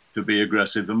children to be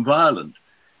aggressive and violent.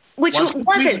 Which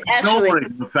wasn't actually.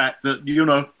 Ignoring the fact that,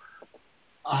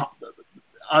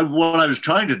 what I was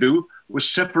trying to do was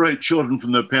separate children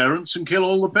from their parents and kill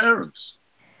all the parents.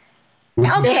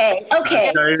 Okay.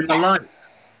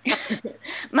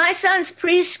 My son's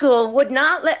preschool would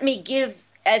not let me give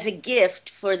as a gift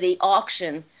for the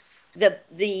auction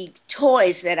the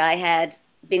toys that I had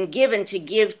been given to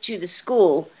give to the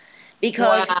school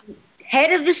because the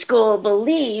head of the school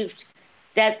believed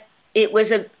that it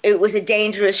was a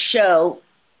dangerous show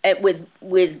with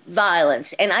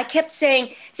violence. And I kept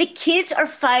saying, the kids are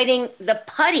fighting the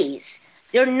putties.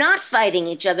 They're not fighting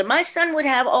each other. My son would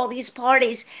have all these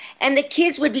parties, and the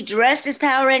kids would be dressed as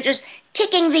Power Rangers,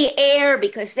 kicking the air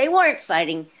because they weren't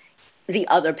fighting the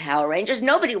other Power Rangers.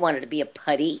 Nobody wanted to be a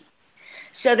putty.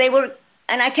 So they were,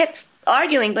 and I kept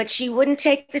arguing, but she wouldn't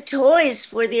take the toys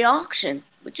for the auction,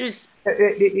 which was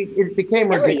it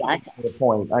became silly, ridiculous at a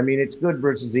point. I mean, it's good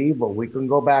versus evil. We can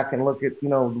go back and look at,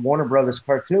 Warner Brothers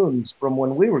cartoons from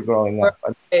when we were growing up.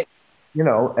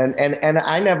 And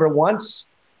I never once,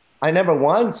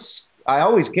 I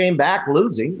always came back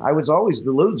losing. I was always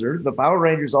the loser. The Power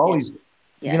Rangers always,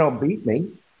 beat me.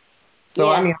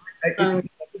 So, I mean,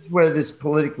 this is where this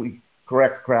politically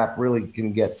correct crap really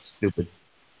can get stupid.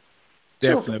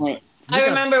 Definitely. I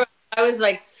remember I was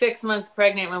like 6 months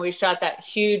pregnant when we shot that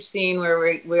huge scene where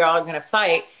we were all going to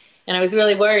fight. And I was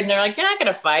really worried. And they're like, you're not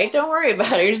going to fight. Don't worry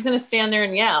about it. You're just going to stand there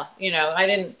and yell. I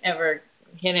didn't ever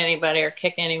hit anybody or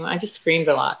kick anyone. I just screamed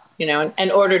a lot,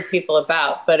 and ordered people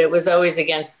about. But it was always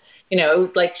against,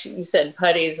 like you said,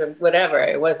 putties or whatever.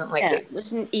 It wasn't like it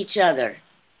wasn't each other.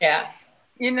 Yeah.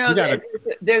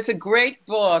 There's a great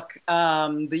book,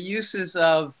 The Uses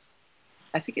of,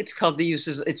 I think it's called The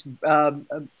Uses, it's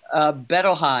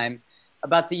Bettelheim,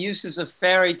 about the uses of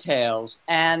fairy tales.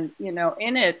 And,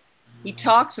 in it, he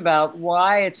talks about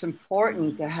why it's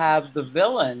important to have the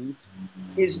villains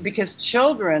is because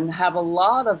children have a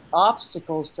lot of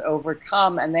obstacles to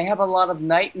overcome and they have a lot of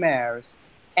nightmares.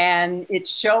 And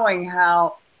it's showing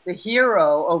how the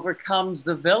hero overcomes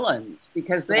the villains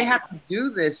because they have to do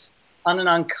this on an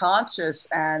unconscious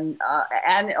and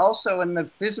also in the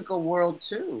physical world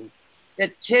too.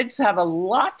 That kids have a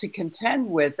lot to contend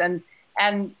with, and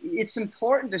it's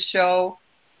important to show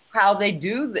how they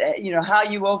do that, how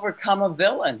you overcome a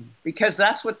villain, because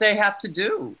that's what they have to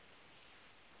do.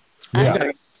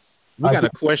 Yeah. We got a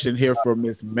question here from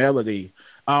Miss Melody.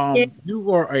 You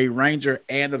were a ranger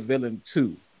and a villain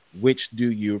too. Which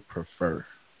do you prefer?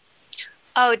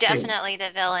 Oh, definitely the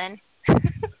villain.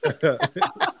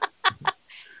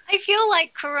 I feel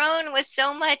like Corone was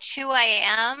so much who I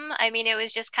am. I mean, it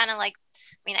was just kind of like,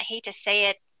 I hate to say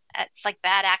it, it's like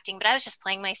bad acting, but I was just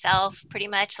playing myself pretty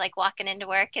much, like walking into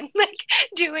work and like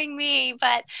doing me.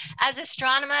 But as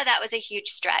astronomer, that was a huge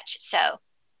stretch. So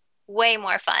way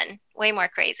more fun, way more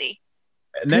crazy.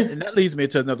 And that leads me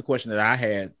to another question that I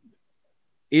had.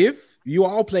 If you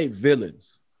all played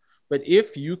villains, but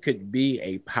if you could be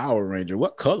a Power Ranger,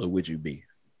 what color would you be?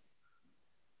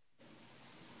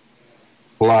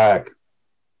 Black.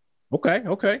 Okay,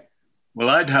 okay. Well,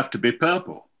 I'd have to be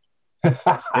purple.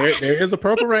 There is a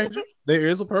purple ranger. There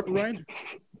is a purple ranger.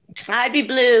 I'd be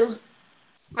blue.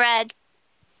 Red.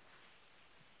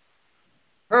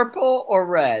 Purple or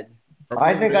red?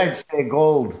 I think I'd say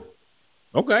gold.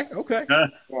 Okay, okay.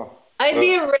 I'd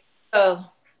be a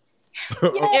rainbow.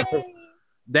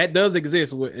 That does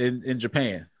exist in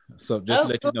Japan. So just to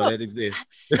let you know that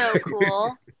exists. That's so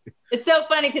cool. It's so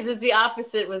funny because it's the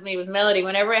opposite with me with Melody.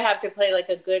 Whenever I have to play like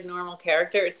a good normal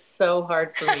character, it's so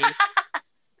hard for me.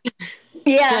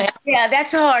 Yeah,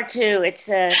 that's hard too. It's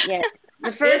the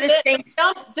furthest thing.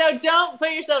 Don't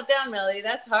put yourself down, Melody.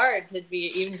 That's hard to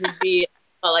be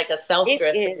like a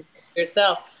self-dresser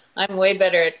yourself. I'm way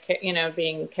better at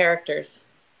being characters.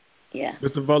 Yeah.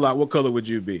 Mr. Volok, what color would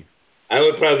you be? I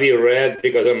would probably be red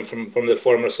because I'm from the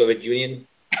former Soviet Union.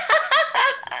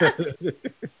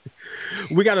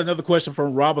 We got another question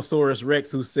from Robosaurus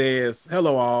Rex who says,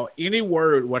 hello all, any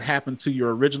word what happened to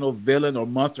your original villain or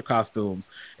monster costumes?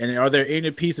 And are there any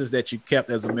pieces that you kept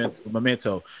as a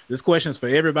memento? This question is for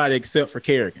everybody except for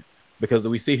Kerrigan, because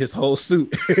we see his whole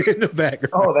suit in the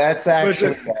background. Oh, that's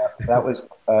actually,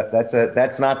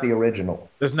 that's not the original.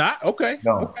 It's not? Okay.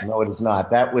 No, it is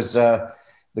not. That was the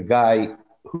guy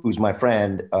who's my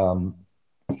friend.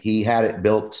 He had it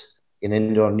built in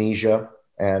Indonesia,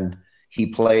 and he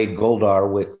played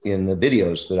Goldar in the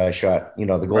videos that I shot, the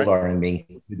Goldar and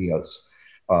me videos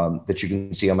that you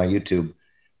can see on my YouTube.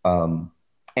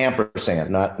 Ampersand,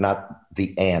 not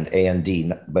the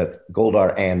A-N-D, but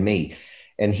Goldar and me.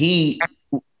 And he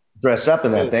dressed up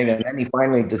in that thing, and then he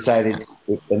finally decided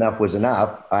enough was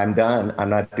enough. I'm done. I'm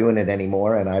not doing it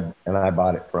anymore, and I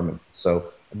bought it from him. So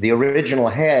the original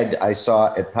head I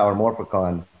saw at Power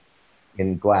Morphicon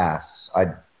in glass. I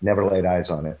never laid eyes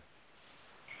on it.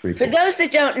 For those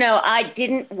that don't know, I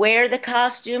didn't wear the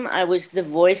costume. I was the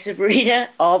voice of Rita,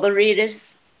 all the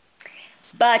Ritas.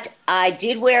 But I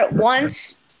did wear it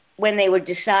once when they were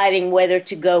deciding whether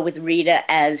to go with Rita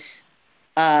as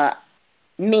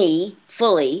me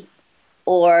fully,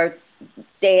 or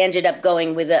they ended up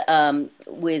going with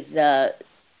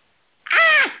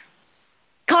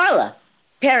Carla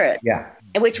Parrot. Yeah.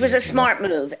 Which was a smart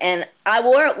move. And I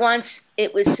wore it once.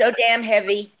 It was so damn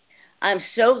heavy. I'm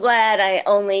so glad I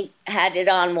only had it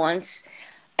on once,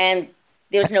 and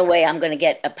there's no way I'm going to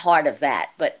get a part of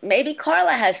that. But maybe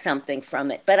Carla has something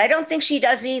from it, but I don't think she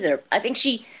does either. I think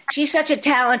she's such a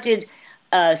talented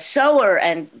sewer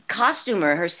and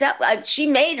costumer herself. She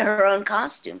made her own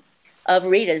costume of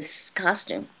Rita's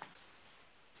costume.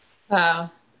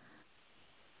 Wow.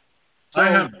 I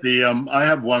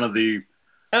have one of the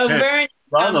Vernon,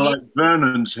 rather like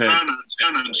Vernon's head.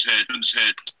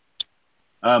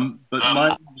 But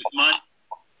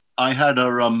I had a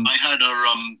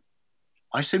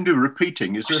I seem to be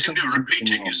repeating. Is there something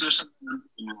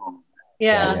wrong?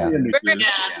 Yeah.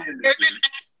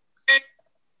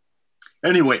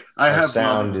 Anyway, I have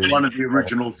one of the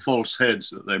original false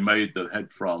heads that they made the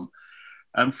head from.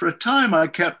 And for a time, I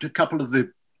kept a couple of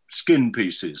the skin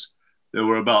pieces. There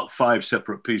were about 5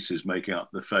 separate pieces making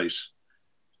up the face.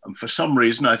 And for some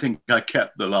reason, I think I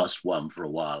kept the last one for a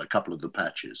while, a couple of the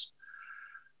patches.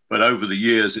 But over the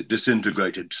years, it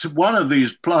disintegrated. So one of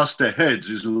these plaster heads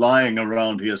is lying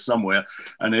around here somewhere.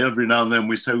 And every now and then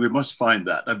we say, we must find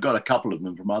that. I've got a couple of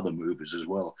them from other movies as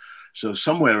well. So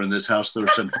somewhere in this house, there are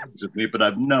some heads of me, but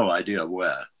I've no idea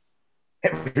where.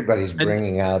 Everybody's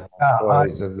bringing out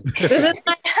stories of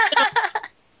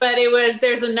But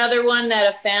there's another one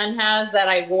that a fan has that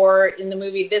I wore in the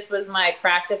movie. This was my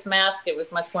practice mask. It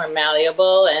was much more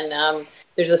malleable, and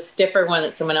there's a stiffer one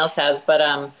that someone else has. But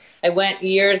I went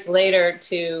years later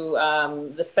to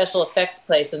the special effects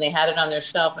place, and they had it on their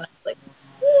shelf, and I was like,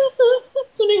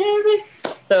 can I have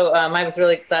it? So I was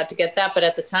really glad to get that, but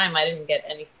at the time I didn't get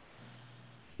any.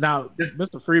 Now,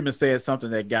 Mr. Freeman said something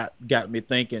that got me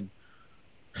thinking.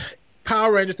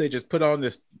 Power Rangers, they just put on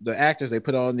the actors, they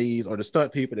put on these, or the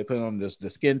stunt people, they put on the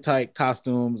skin tight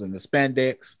costumes and the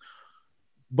spandex.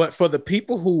 But for the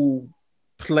people who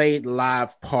played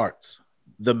live parts,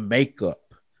 the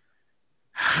makeup,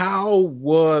 how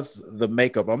was the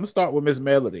makeup? I'm gonna start with Miss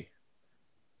Melody.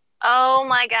 Oh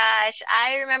my gosh.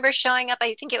 I remember showing up,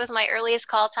 I think it was my earliest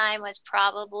call time was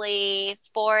probably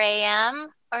 4 a.m.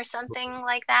 or something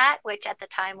like that, which at the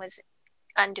time was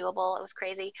undoable. It was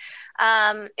crazy.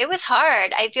 It was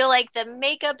hard. I feel like the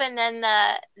makeup and then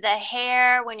the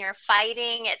hair when you're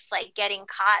fighting, it's like getting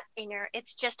caught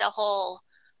it's just a whole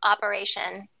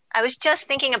operation. I was just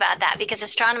thinking about that because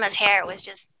Astronema's hair was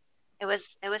just, it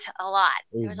was a lot.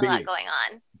 There was a lot going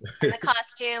on. And the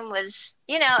costume was,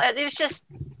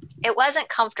 it wasn't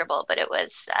comfortable, but it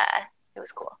was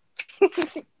cool.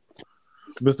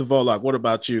 Mr. Volok, what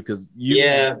about you? Because you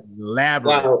had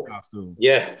elaborate costume.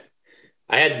 Yeah,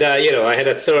 I had I had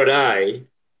a third eye,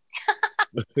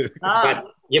 but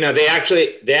they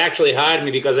actually hired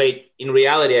me because in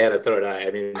reality I had a third eye.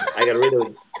 I mean, I got rid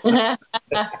of it.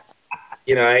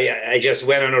 I just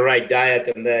went on the right diet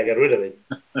and I got rid of it.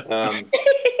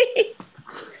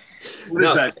 What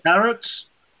is that? Carrots?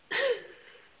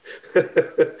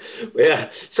 Yeah.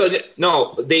 So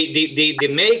the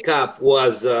makeup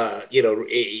was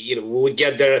we would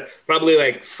get there probably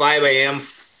like 5 a.m.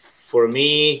 for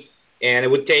me, and it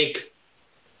would take,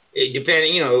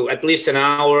 depending, at least an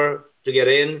hour to get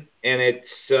in, and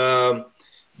it's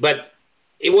but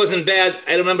it wasn't bad.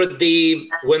 I remember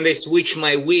when they switched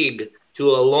my wig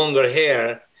to a longer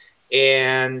hair,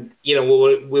 and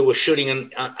we were shooting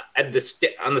on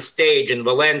the stage in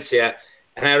Valencia.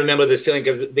 And I remember the feeling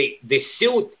because the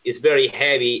suit is very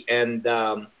heavy and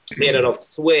made out of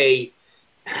sway.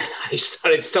 I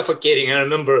started suffocating. I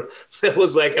remember it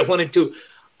was like I wanted to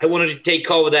take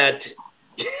off that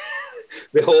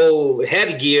the whole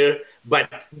headgear. But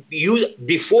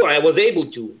before I was able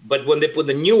to. But when they put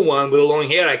the new one with the long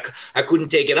hair, I couldn't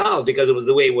take it out because it was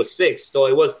the way it was fixed.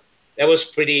 So that was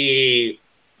pretty,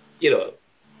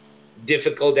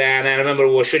 difficult. And I remember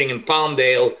we were shooting in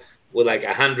Palmdale with like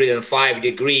 105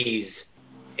 degrees,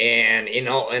 and in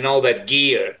all that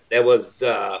gear, that was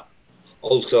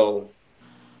also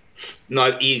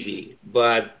not easy,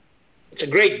 but it's a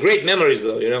great memories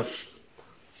though,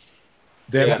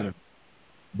 Definitely.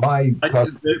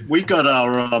 We got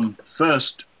our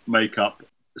first makeup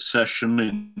session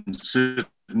in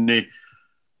Sydney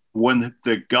when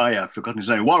the guy, I've forgotten his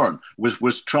name, Warren,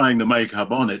 was trying the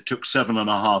makeup on. It took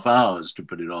 7.5 hours to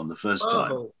put it on the first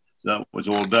time. That was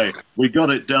all day. We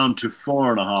got it down to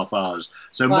 4.5 hours.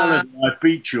 So, Melody, I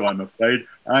beat you, I'm afraid.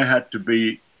 I had to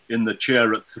be in the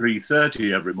chair at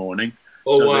 3:30 every morning.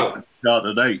 They could start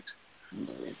at 8.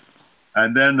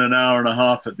 And then an hour and a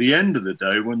half at the end of the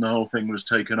day when the whole thing was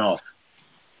taken off.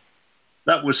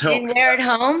 That was helpful. You wear it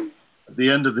home? At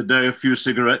the end of the day, a few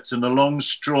cigarettes and a long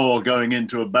straw going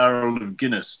into a barrel of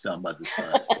Guinness down by the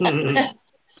side.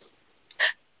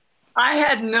 I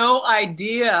had no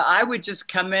idea. I would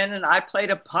just come in and I played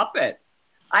a puppet.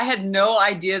 I had no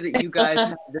idea that you guys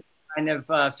had this kind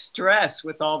of stress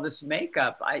with all this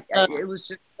makeup. It was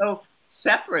just so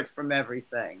separate from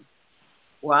everything.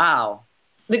 Wow.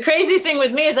 The craziest thing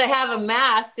with me is I have a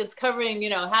mask that's covering,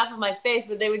 half of my face,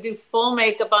 but they would do full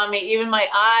makeup on me. Even my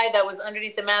eye that was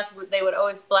underneath the mask, they would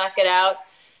always black it out.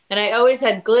 And I always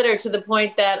had glitter to the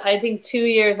point that I think 2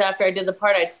 years after I did the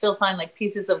part, I'd still find like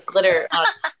pieces of glitter on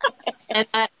it. And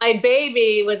my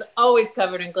baby was always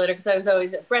covered in glitter because I was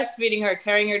always breastfeeding her,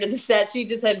 carrying her to the set. She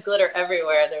just had glitter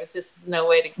everywhere. There was just no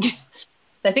way to.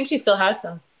 I think she still has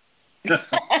some.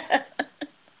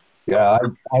 Yeah,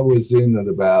 I was in at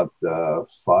about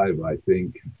 5, I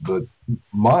think. But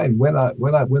mine,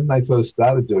 when they first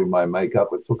started doing my makeup,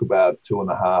 it took about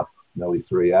 2.5, nearly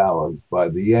 3 hours. By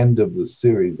the end of the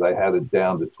series, they had it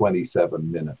down to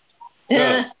 27 minutes. So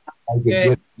I could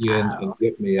get me in and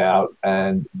get me out.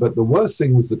 But the worst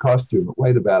thing was the costume. It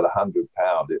weighed about 100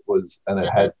 pounds. And it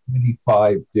had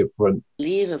 25 different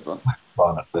clips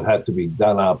on it that had to be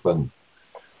done up, and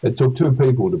it took 2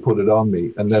 people to put it on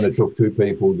me, and then it took 2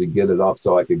 people to get it off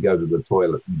so I could go to the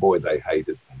toilet. And boy, they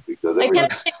hated me because I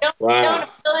kept saying, don't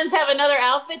villains have another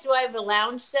outfit? Do I have a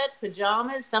lounge set,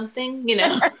 pajamas, something? Wear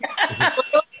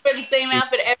the same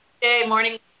outfit every day,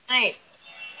 morning, night.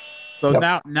 So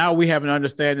now we have an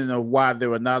understanding of why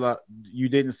there were you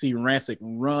didn't see Rancic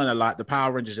run a lot. The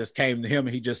Power Rangers just came to him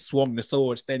and he just swung the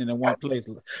sword standing in one place.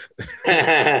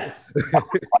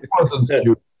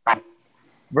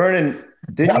 Vernon,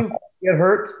 didn't you get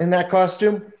hurt in that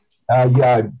costume?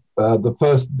 The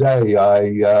first day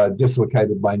I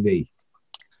dislocated my knee.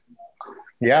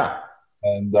 Yeah.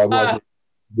 And I wasn't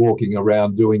walking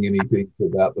around doing anything for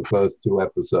about the first 2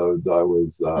 episodes. I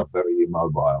was very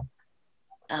immobile.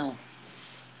 Oh.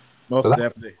 Most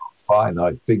definitely. It's fine.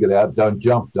 I figured out, don't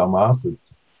jump, dumbass. It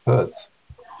hurts.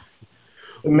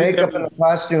 The makeup and the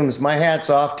costumes, my hat's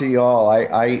off to y'all.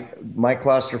 My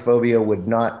claustrophobia would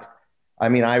not, I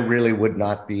really would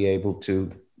not be able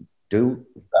to do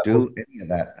any of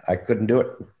that. I couldn't do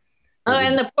it. Oh,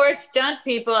 and the poor stunt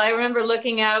people. I remember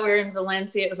looking out, we were in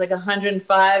Valencia, it was like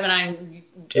 105, and I'm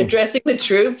addressing the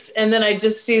troops, and then I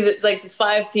just see that like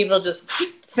 5 people just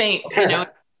faint, Yeah,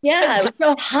 it was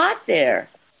so hot there.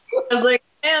 I was like,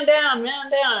 man down,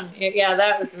 man down. Yeah,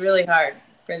 that was really hard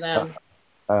for them.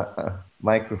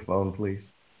 Microphone,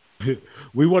 please.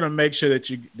 We want to make sure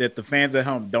that the fans at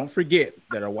home don't forget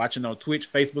that are watching on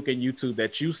Twitch, Facebook, and YouTube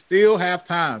that you still have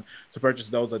time to purchase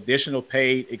those additional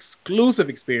paid exclusive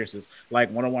experiences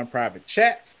like one-on-one private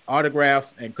chats,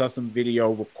 autographs, and custom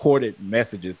video recorded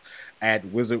messages at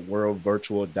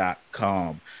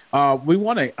wizardworldvirtual.com. I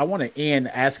want to end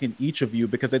asking each of you,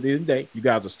 because at the end of the day, you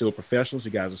guys are still professionals,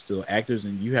 you guys are still actors,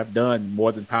 and you have done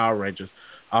more than Power Rangers.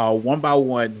 One by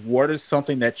one, what is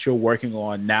something that you're working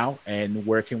on now, and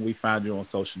where can we find you on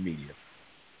social media?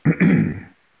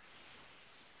 I'm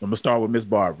gonna start with Miss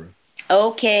Barbara.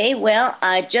 Okay, well,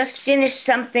 I just finished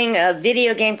a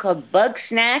video game called Bug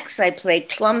Snacks. I play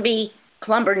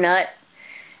Clumbernut,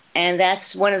 and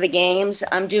that's one of the games.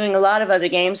 I'm doing a lot of other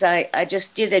games. I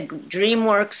just did a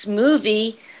DreamWorks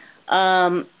movie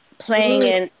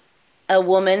playing a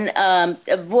woman,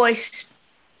 voice,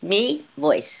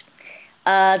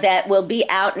 that will be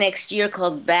out next year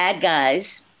called Bad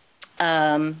Guys,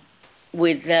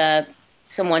 with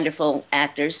some wonderful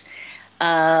actors.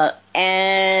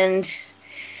 And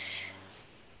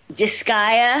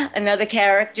Disgaea, another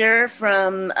character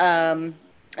from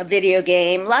a video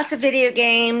game. Lots of video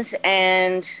games,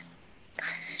 and I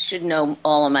should know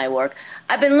all of my work.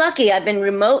 I've been lucky. I've been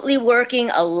remotely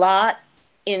working a lot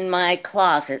in my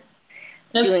closet.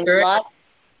 That's doing great. a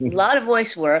lot of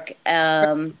voice work.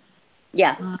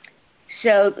 Yeah.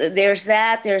 So there's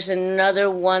that. There's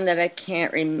another one that I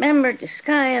can't remember.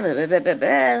 Disgaea, blah, blah, blah,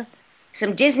 blah.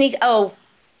 Some Disney.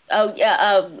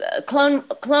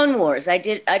 Clone Wars. I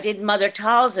did Mother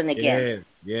Talzin again.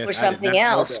 Yes. For something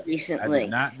else recently. I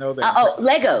did not know that.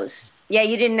 Legos. Yeah,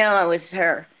 you didn't know I was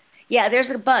her. Yeah, there's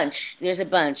a bunch.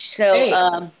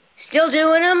 So still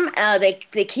doing them. They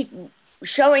keep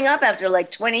showing up after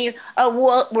like 20 years.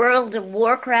 World of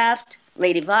Warcraft,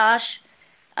 Lady Vosh.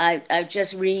 I've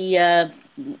just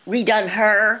redone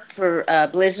her for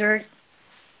Blizzard.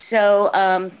 So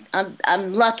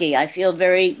I'm lucky. I feel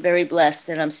very, very blessed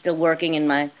that I'm still working in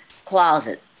my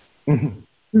closet.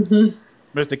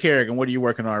 Mr. Kerrigan, what are you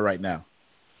working on right now?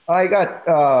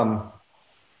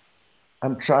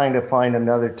 I'm trying to find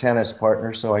another tennis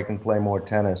partner so I can play more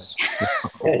tennis.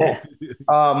 I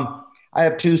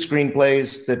have 2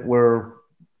 screenplays that were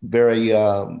very,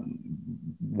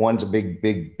 one's a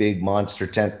big monster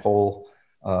tentpole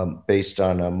based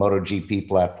on a MotoGP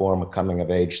platform, a coming of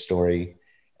age story.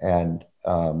 And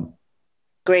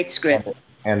great script.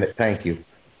 And thank you.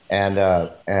 And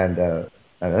a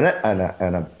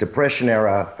Depression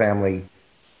era family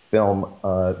film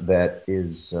that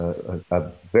is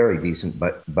a very decent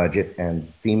budget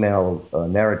and female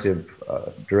narrative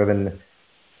driven.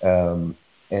 And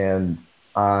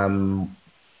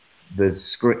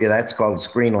that's called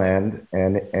Screenland,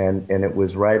 and it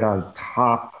was right on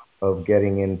top of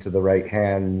getting into the right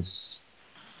hands,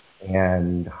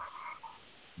 and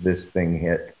this thing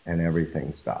hit and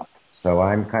everything stopped. So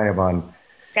I'm kind of on.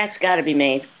 That's got to be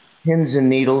made. Pins and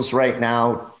needles right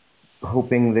now,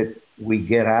 hoping that we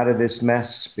get out of this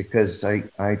mess, because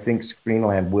I think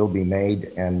Screenland will be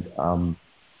made. And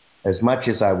as much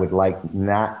as I would like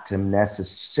not to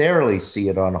necessarily see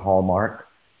it on Hallmark,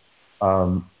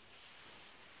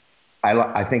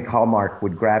 I think Hallmark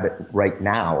would grab it right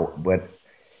now, but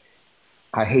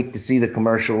I hate to see the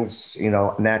commercials.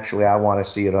 Naturally, I want to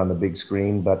see it on the big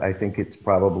screen, but I think it's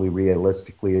probably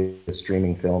realistically a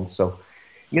streaming film. So,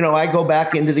 I go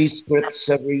back into these scripts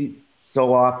every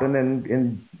so often,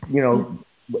 and you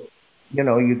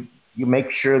make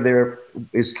sure they're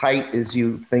as tight as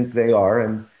you think they are,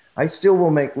 and I still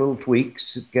will make little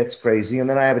tweaks. It gets crazy, and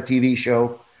then I have a TV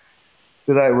show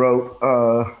that I wrote.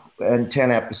 And 10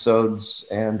 episodes,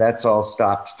 and that's all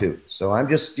stopped too. So I'm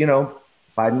just,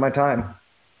 biding my time.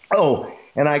 Oh,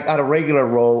 and I got a regular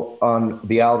role on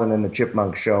the Alvin and the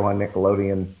Chipmunk show on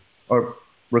Nickelodeon, or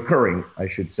recurring, I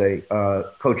should say,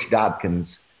 Coach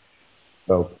Dobkins.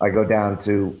 So I go down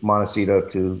to Montecito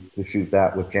to shoot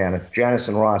that with Janice. Janice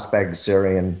and Ross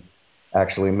Bagdasarian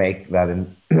actually make that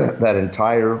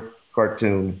entire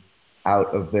cartoon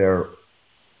out of their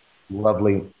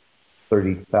lovely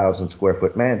 30,000 square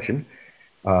foot mansion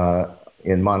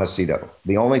in Montecito.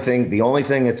 The only thing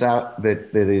that's out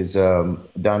that is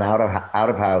done out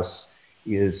of house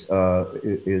is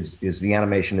the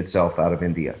animation itself out of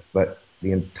India, but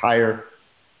the entire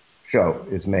show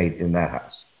is made in that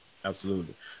house.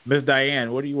 Absolutely. Miss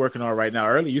Diane, what are you working on right now?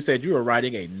 Earlier you said you were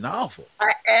writing a novel.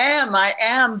 I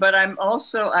am, but I'm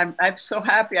so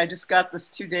happy. I just got this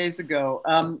 2 days ago.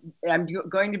 I'm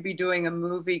going to be doing a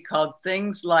movie called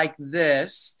Things Like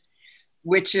This,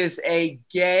 which is a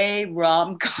gay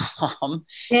rom-com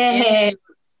in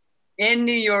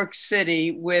New York City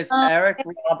with Eric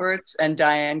Roberts and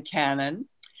Diane Cannon.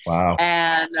 Wow.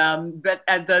 And but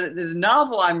at the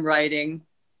novel I'm writing,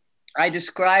 I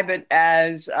describe it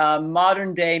as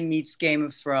modern day meets Game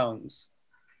of Thrones.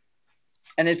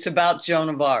 And it's about Joan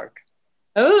of Arc.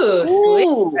 Oh,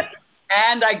 sweet.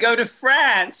 And I go to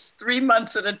France 3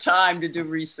 months at a time to do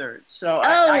research. So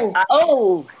I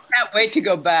can't wait to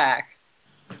go back.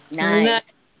 Nice.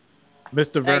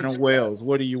 Mr. Vernon Wells,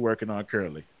 what are you working on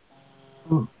currently?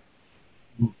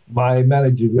 My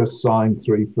manager just signed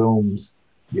 3 films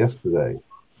yesterday.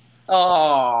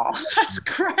 Oh, that's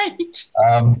great.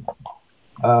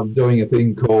 I'm doing a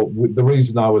thing called, the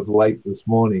reason I was late this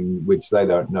morning, which they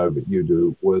don't know, but you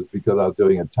do, was because I was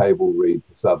doing a table read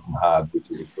for Southern Hard,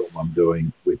 which is a film I'm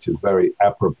doing, which is very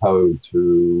apropos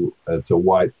to, it's a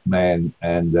white man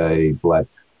and a black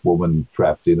woman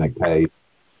trapped in a cave.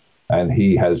 And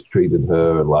he has treated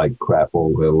her like crap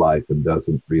all her life and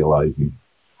doesn't realize he's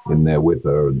in there with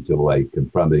her until they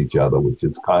confront each other, which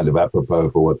is kind of apropos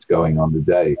for what's going on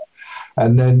today.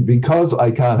 And then because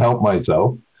I can't help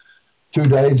myself, 2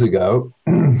 days ago,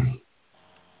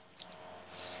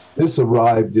 this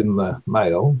arrived in the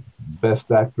mail,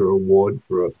 Best Actor Award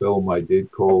for a film I did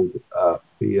called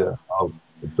Fear of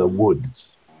the Woods.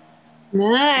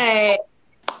 Nice.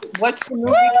 What's the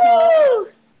movie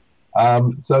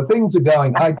called? So things are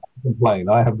going, I can't complain.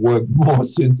 I have worked more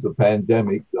since the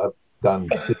pandemic. I've done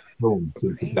 6 films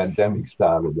since the pandemic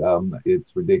started.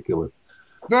 It's ridiculous.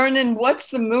 Vernon,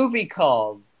 what's the movie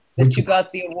called that you got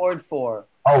the award for?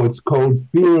 Oh, it's called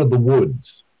Fear of the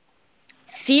Woods.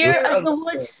 Fear of the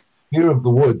Woods? Fear of the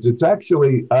Woods. It's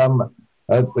actually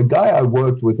the guy I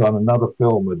worked with on another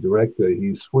film, a director,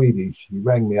 he's Swedish. He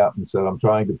rang me up and said, I'm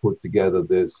trying to put together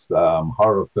this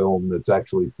horror film that's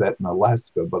actually set in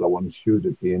Alaska, but I want to shoot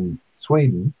it in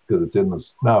Sweden because it's in the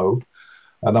snow.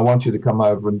 And I want you to come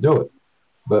over and do it.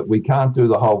 But we can't do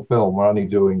the whole film. We're only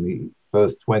doing the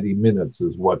first 20 minutes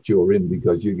is what you're in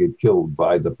because you get killed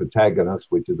by the protagonist,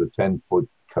 which is a 10-foot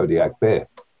Kodiak bear.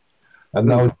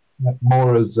 And that was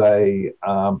more as a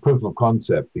proof of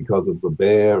concept because of the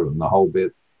bear and the whole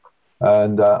bit.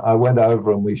 And I went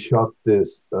over and we shot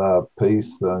this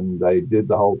piece and they did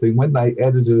the whole thing. When they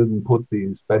edited it and put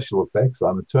the special effects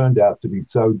on, it turned out to be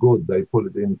so good. They put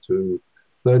it into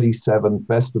 37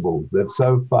 festivals. They've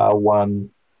so far won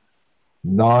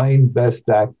 9 Best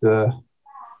Actor,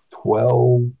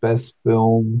 12 Best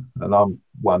Film, and I'm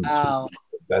won 2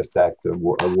 Best Actor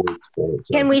awards for it.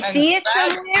 So. Can we see it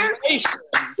somewhere? It's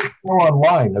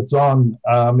online. It's on,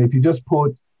 if you just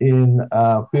put in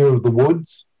Fear of the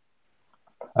Woods,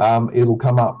 it'll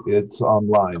come up. It's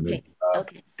online. Okay,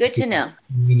 okay. Good to know.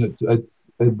 It's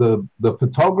the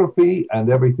photography and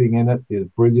everything in it is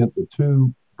brilliant. The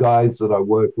 2 guys that I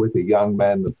work with, a young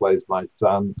man that plays my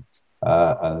son,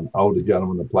 an older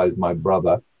gentleman that plays my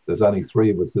brother, there's only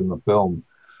 3 of us in the film,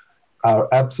 are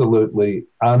absolutely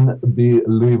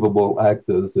unbelievable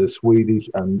actors. They're Swedish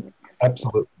and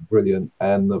absolutely brilliant.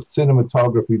 And the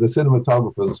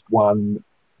cinematographers won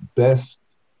Best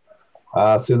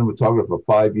Cinematographer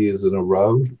 5 years in a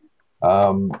row.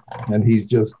 And he's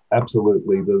just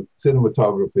absolutely, the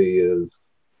cinematography is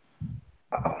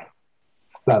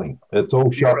stunning. It's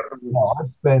all shot. I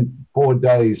spent 4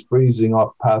 days freezing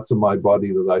off parts of my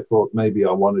body that I thought maybe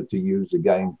I wanted to use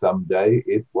again someday.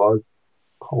 It was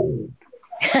cold.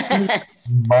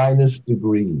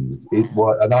 -degrees. It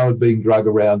was, and I was being dragged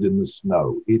around in the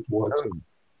snow. It was.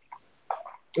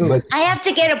 But I have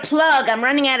to get a plug. I'm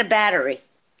running out of battery.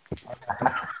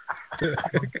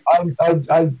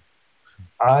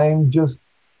 I'm just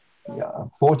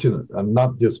fortunate. I'm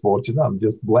not just fortunate. I'm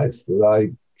just blessed that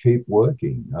I keep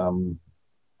working.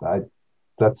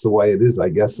 That's the way it is, I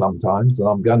guess, sometimes. And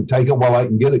I'm going to take it while I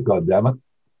can get it, goddammit.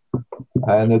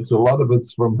 And it's a lot of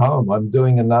it's from home. I've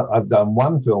done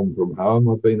 1 film from home.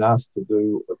 I've been asked to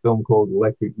do a film called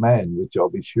Electric Man, which I'll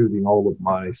be shooting all of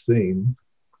my scenes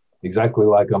exactly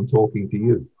like I'm talking to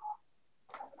you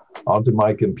onto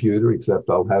my computer, except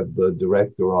I'll have the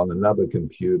director on another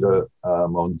computer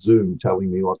on Zoom telling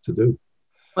me what to do.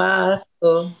 Wow, that's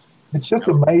cool. It's just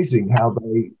amazing how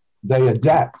they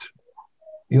adapt.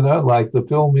 You know, like the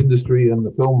film industry and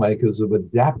the filmmakers have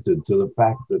adapted to the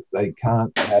fact that they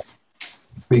can't have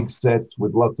big sets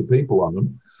with lots of people on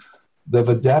them. They've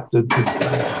adapted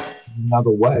to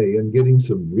another way and getting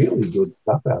some really good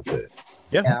stuff out there.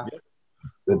 Yeah.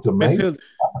 It's amazing.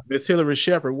 Miss Hilary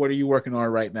Shepard, what are you working on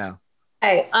right now?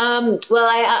 Hey, well,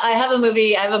 I have a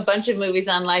movie. I have a bunch of movies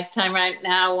on Lifetime right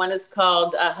now. One is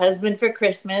called Husband for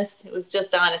Christmas. It was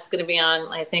just on. It's going to be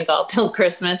on, I think, all till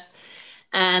Christmas.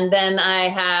 And then I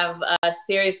have a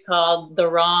series called The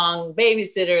Wrong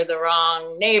Babysitter, The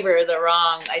Wrong Neighbor,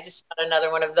 I just shot another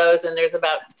one of those. And there's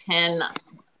about 10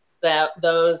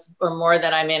 those or more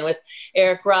that I'm in with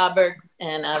Eric Roberts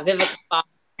and Vivica Fox,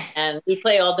 and we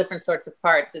play all different sorts of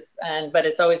parts. But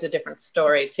it's always a different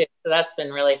story too. So that's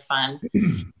been really fun.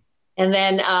 And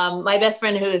then my best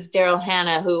friend, who is Daryl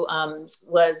Hannah, who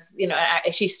was,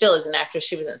 she still is an actress.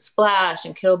 She was in Splash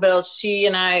and Kill Bill. She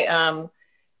and I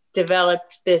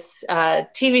developed this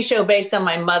TV show based on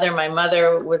my mother. My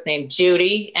mother was named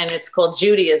Judy, and it's called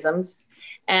Judaisms.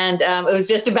 And it was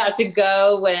just about to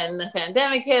go when the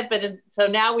pandemic hit. So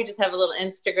now we just have a little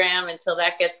Instagram until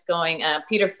that gets going.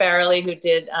 Peter Farrelly, who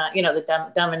did,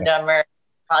 the Dumb and Dumber,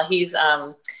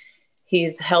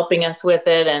 he's helping us with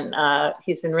it, and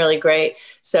he's been really great.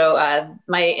 So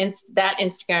that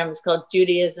Instagram is called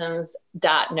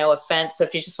Judaisms.NoOffense. So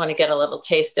if you just want to get a little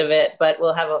taste of it, but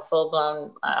we'll have a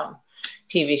full-blown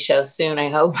TV show soon, I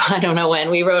hope. I don't know when.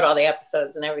 We wrote all the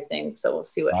episodes and everything, so we'll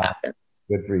see what happens.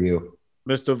 Good for you.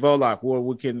 Mr. Volok,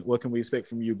 what can we expect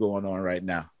from you going on right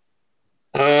now?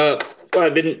 Well,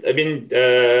 I've been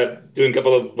doing a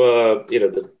couple of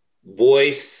the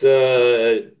voice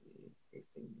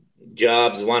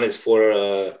jobs. One is for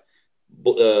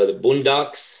the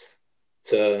Boondocks.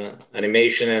 It's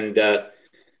animation, and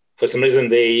for some reason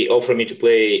they offered me to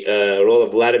play a role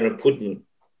of Vladimir Putin.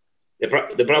 They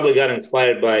probably got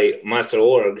inspired by Master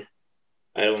Org.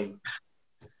 I don't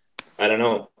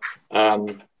know.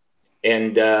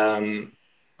 And then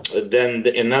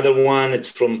another one, it's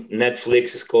from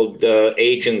Netflix. It's called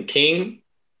Agent King.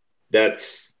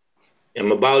 That's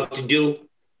I'm about to do.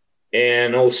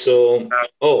 And also,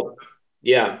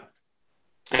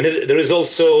 and there is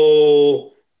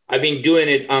also, I've been doing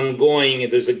it ongoing.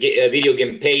 There's a video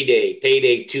game,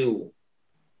 Payday 2.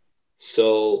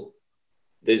 So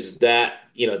there's that,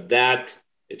 that.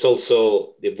 It's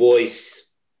also the voice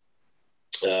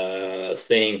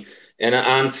thing. And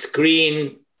on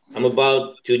screen, I'm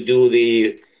about to do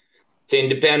it's an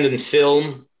independent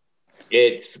film.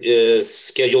 It's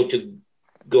scheduled to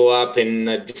go up in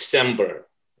December.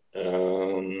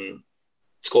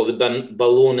 It's called The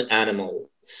Balloon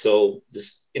Animal. So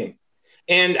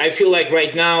and I feel like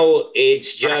right now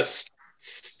it's just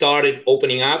started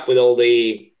opening up with all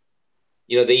the,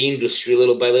 the industry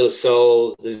little by little.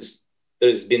 So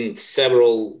there's been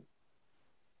several,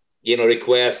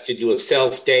 requests to do a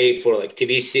self-tape for like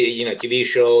TV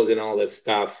shows and all that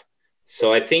stuff.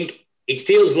 So I think it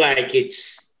feels like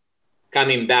it's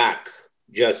coming back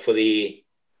just for the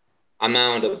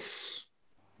amount of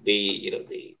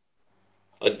the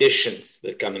auditions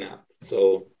that are coming up.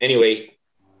 So anyway,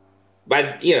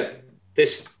 but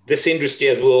this industry,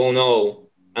 as we all know,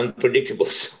 unpredictable.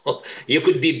 So you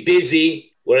could be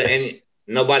busy and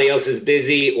nobody else is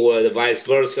busy, or the vice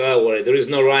versa, or there is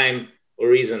no rhyme or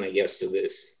reason, I guess, to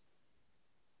this.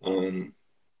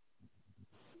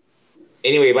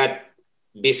 Anyway, but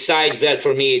besides that,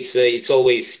 for me, it's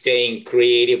always staying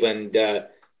creative, and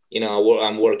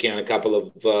I'm working on a couple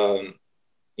of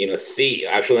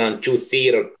actually on 2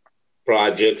 theater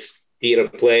projects, theater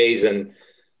plays, and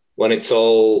when it's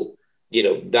all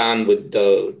done with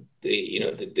the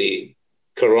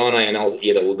corona and all,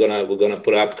 we're gonna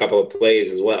put up a couple of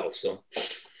plays as well. So,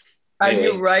 anyway.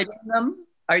 Are you writing them?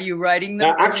 Are you writing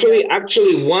them?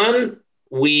 Actually, one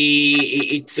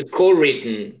it's a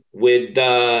co-written with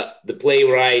the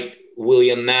playwright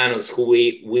William Manus, who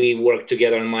we worked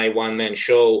together on my one-man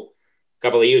show a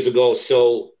couple of years ago.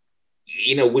 So,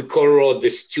 we co-wrote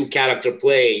this 2-character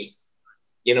play.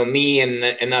 Me and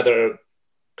another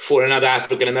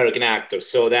African-American actor.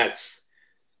 So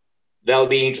that'll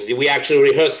be interesting. We actually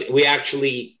rehearsed. We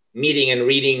actually meeting and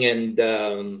reading, and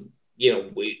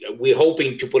we're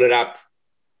hoping to put it up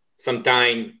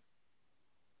sometime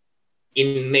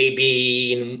in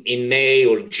May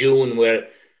or June, where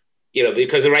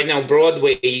because right now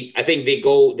Broadway, I think they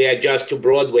adjust to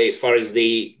Broadway as far as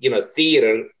the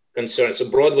theater concerned. So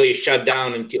Broadway is shut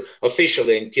down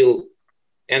officially until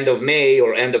end of May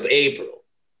or end of April.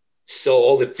 So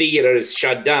all the theater is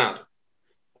shut down.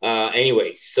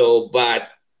 Anyway, but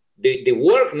the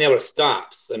work never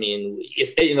stops. I mean,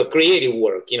 it's creative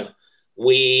work.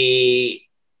 We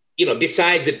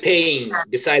besides the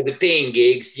paying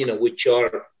gigs, which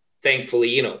are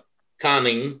thankfully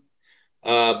coming,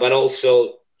 but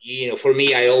also for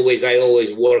me, I always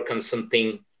work on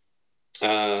something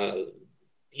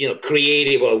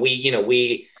creative. Or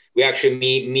we actually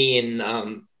me and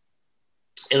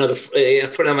another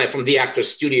friend of mine from the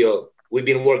Actors Studio. We've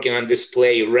been working on this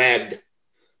play, Red,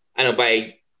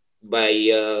 by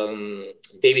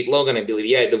David Logan, I believe.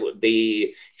 Yeah,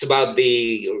 it's about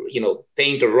the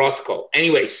painter Rothko.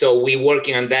 Anyway, so we're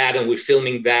working on that, and we're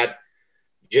filming that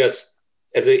just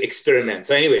as an experiment.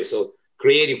 So anyway, so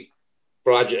creative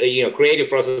project, creative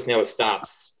process never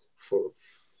stops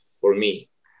for me.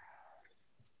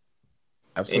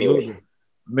 Absolutely. Anyway.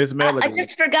 Miss Melody. I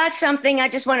just forgot something. I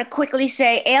just want to quickly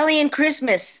say Alien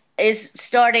Christmas is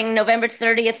starting November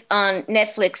 30th on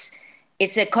Netflix.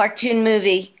 It's a cartoon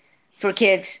movie for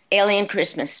kids. Alien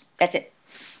Christmas. That's it.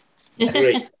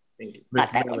 Great. Thank you.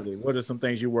 Miss Melody, what are some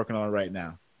things you're working on right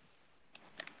now?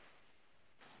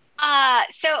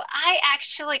 So I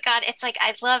actually it's like,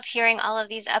 I love hearing all of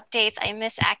these updates. I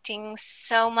miss acting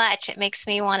so much. It makes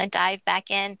me want to dive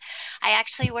back in. I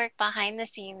actually work behind the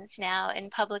scenes now in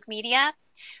public media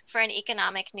for an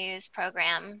economic news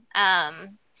program.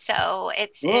 So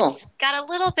it's got a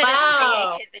little bit of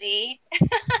creativity.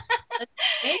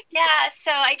 Yeah,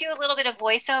 so I do a little bit of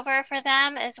voiceover for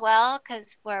them as well,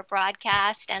 because we're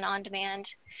broadcast and on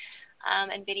demand.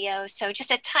 And video. So just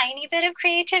a tiny bit of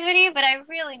creativity, but I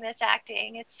really miss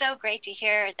acting. It's so great to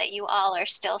hear that you all are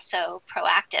still so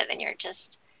proactive and you're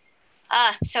just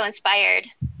so inspired.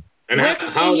 And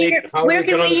how the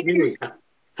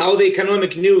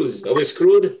economic news? Are we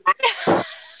screwed?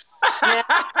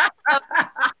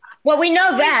 Well, we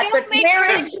know that, but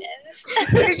where's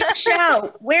your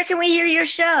show? Where can we hear your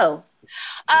show?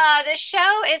 The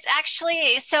show is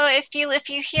actually, so if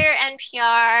you hear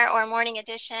NPR or Morning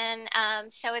Edition,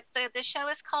 so it's the show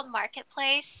is called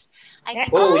Marketplace. I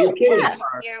think you're kidding.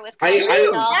 Here with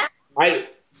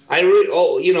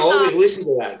always listen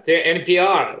to that. They're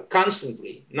NPR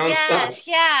constantly, nonstop. Yes,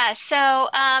 yeah. So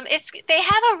they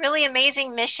have a really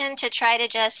amazing mission to try to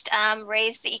just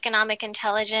raise the economic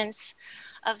intelligence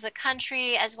of the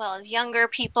country as well as younger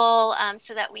people,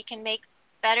 so that we can make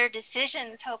better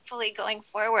decisions, hopefully going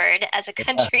forward as a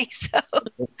country. So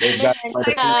I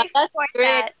really support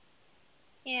that.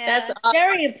 Yeah, that's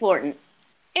very important.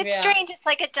 It's strange. It's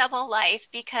like a double life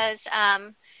because,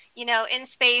 in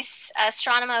space,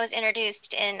 astronomy was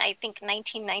introduced in, I think,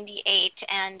 1998.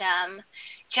 And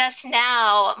just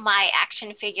now, my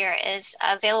action figure is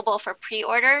available for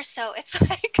pre-order. So it's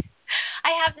like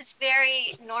I have this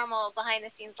very normal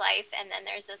behind-the-scenes life, and then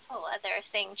there's this whole other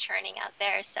thing churning out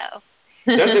there. So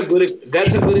that's a good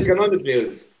economic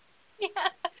news. Yeah.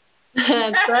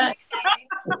 That's right.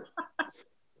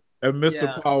 And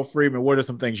Mr. Paul Freeman, what are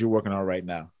some things you're working on right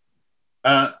now?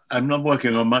 I'm not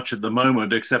working on much at the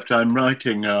moment, except I'm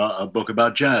writing a book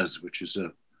about jazz, which is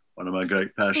one of my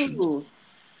great passions.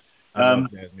 But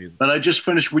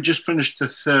we just finished the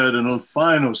third and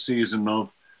final season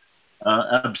of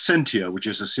Absentia, which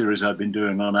is a series I've been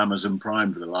doing on Amazon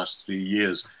Prime for the last 3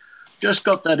 years. Just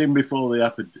got that in before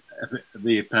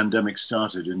the pandemic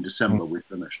started in December. We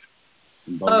finished.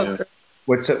 Paul,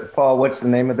 what's the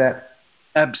name of that?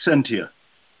 Absentia.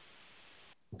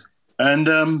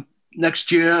 And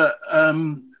next year,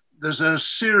 there's a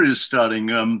series starting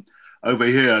over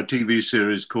here, a TV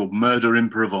series called Murder in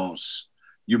Provence.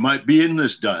 You might be in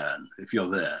this, Diane, if you're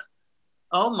there.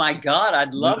 Oh my God,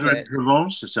 I'd love Murder it. in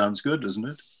Provence, it sounds good, doesn't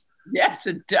it? Yes,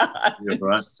 it does. You're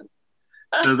right.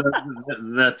 So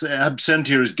that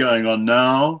Absentia is going on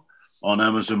now on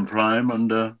Amazon Prime,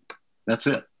 and that's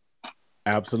it.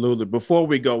 Absolutely. Before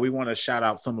we go, we want to shout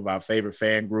out some of our favorite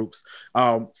fan groups.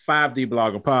 5D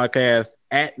Blogger Podcast,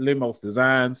 at Limos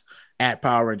Designs, at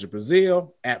Power Ranger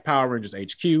Brazil, at Power Rangers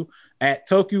HQ, at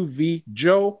Tokyo V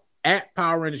Joe, at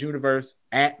Power Rangers Universe,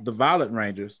 at The Violet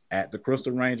Rangers, at The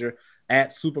Crystal Ranger, at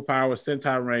Superpower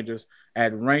Sentai Rangers,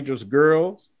 at Rangers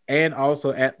Girls, and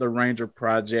also at The Ranger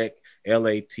Project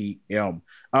LATM.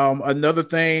 Another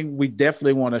thing, we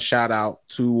definitely want to shout out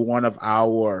to one of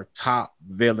our top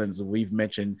villains. We've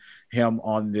mentioned him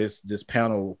on this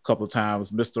panel a couple of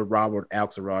times, Mr. Robert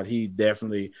Axelrod. He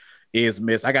definitely is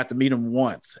missed. I got to meet him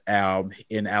once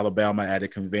in Alabama at a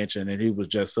convention, and he was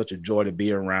just such a joy to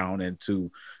be around and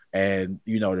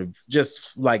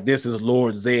just like, this is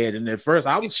Lord Zed. And at first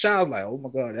I was shy. I was like, oh my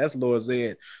God, that's Lord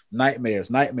Zed. Nightmares.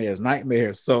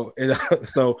 So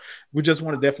we just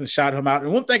want to definitely shout him out.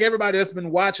 And one thing, everybody that's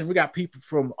been watching, we got people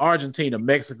from Argentina,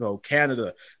 Mexico,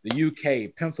 Canada, the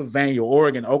UK, Pennsylvania,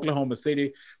 Oregon, Oklahoma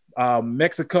City,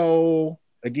 Mexico,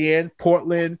 again,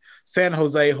 Portland, San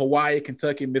Jose, Hawaii,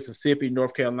 Kentucky, Mississippi,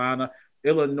 North Carolina,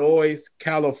 Illinois,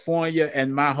 California,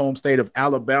 and my home state of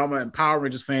Alabama, and Power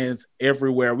Rangers fans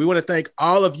everywhere. We want to thank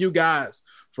all of you guys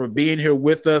for being here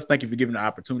with us. Thank you for giving the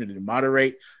opportunity to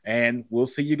moderate, and we'll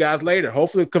see you guys later.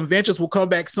 Hopefully conventions will come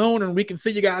back soon and we can see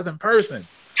you guys in person.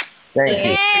 Thank you.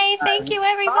 Yay, thank you,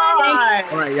 everybody. Bye.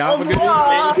 All right, y'all have a good day.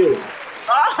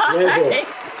 Thank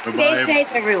you. Stay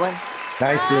safe, everyone.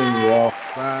 Nice seeing you all.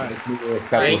 Bye.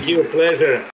 Thank you.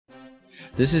 Pleasure.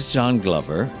 This is John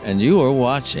Glover, and you are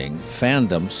watching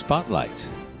Fandom Spotlight.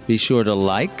 Be sure to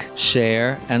like,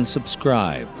 share, and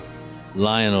subscribe.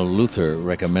 Lionel Luther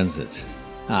recommends it.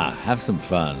 Have some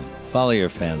fun. Follow your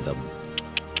fandom.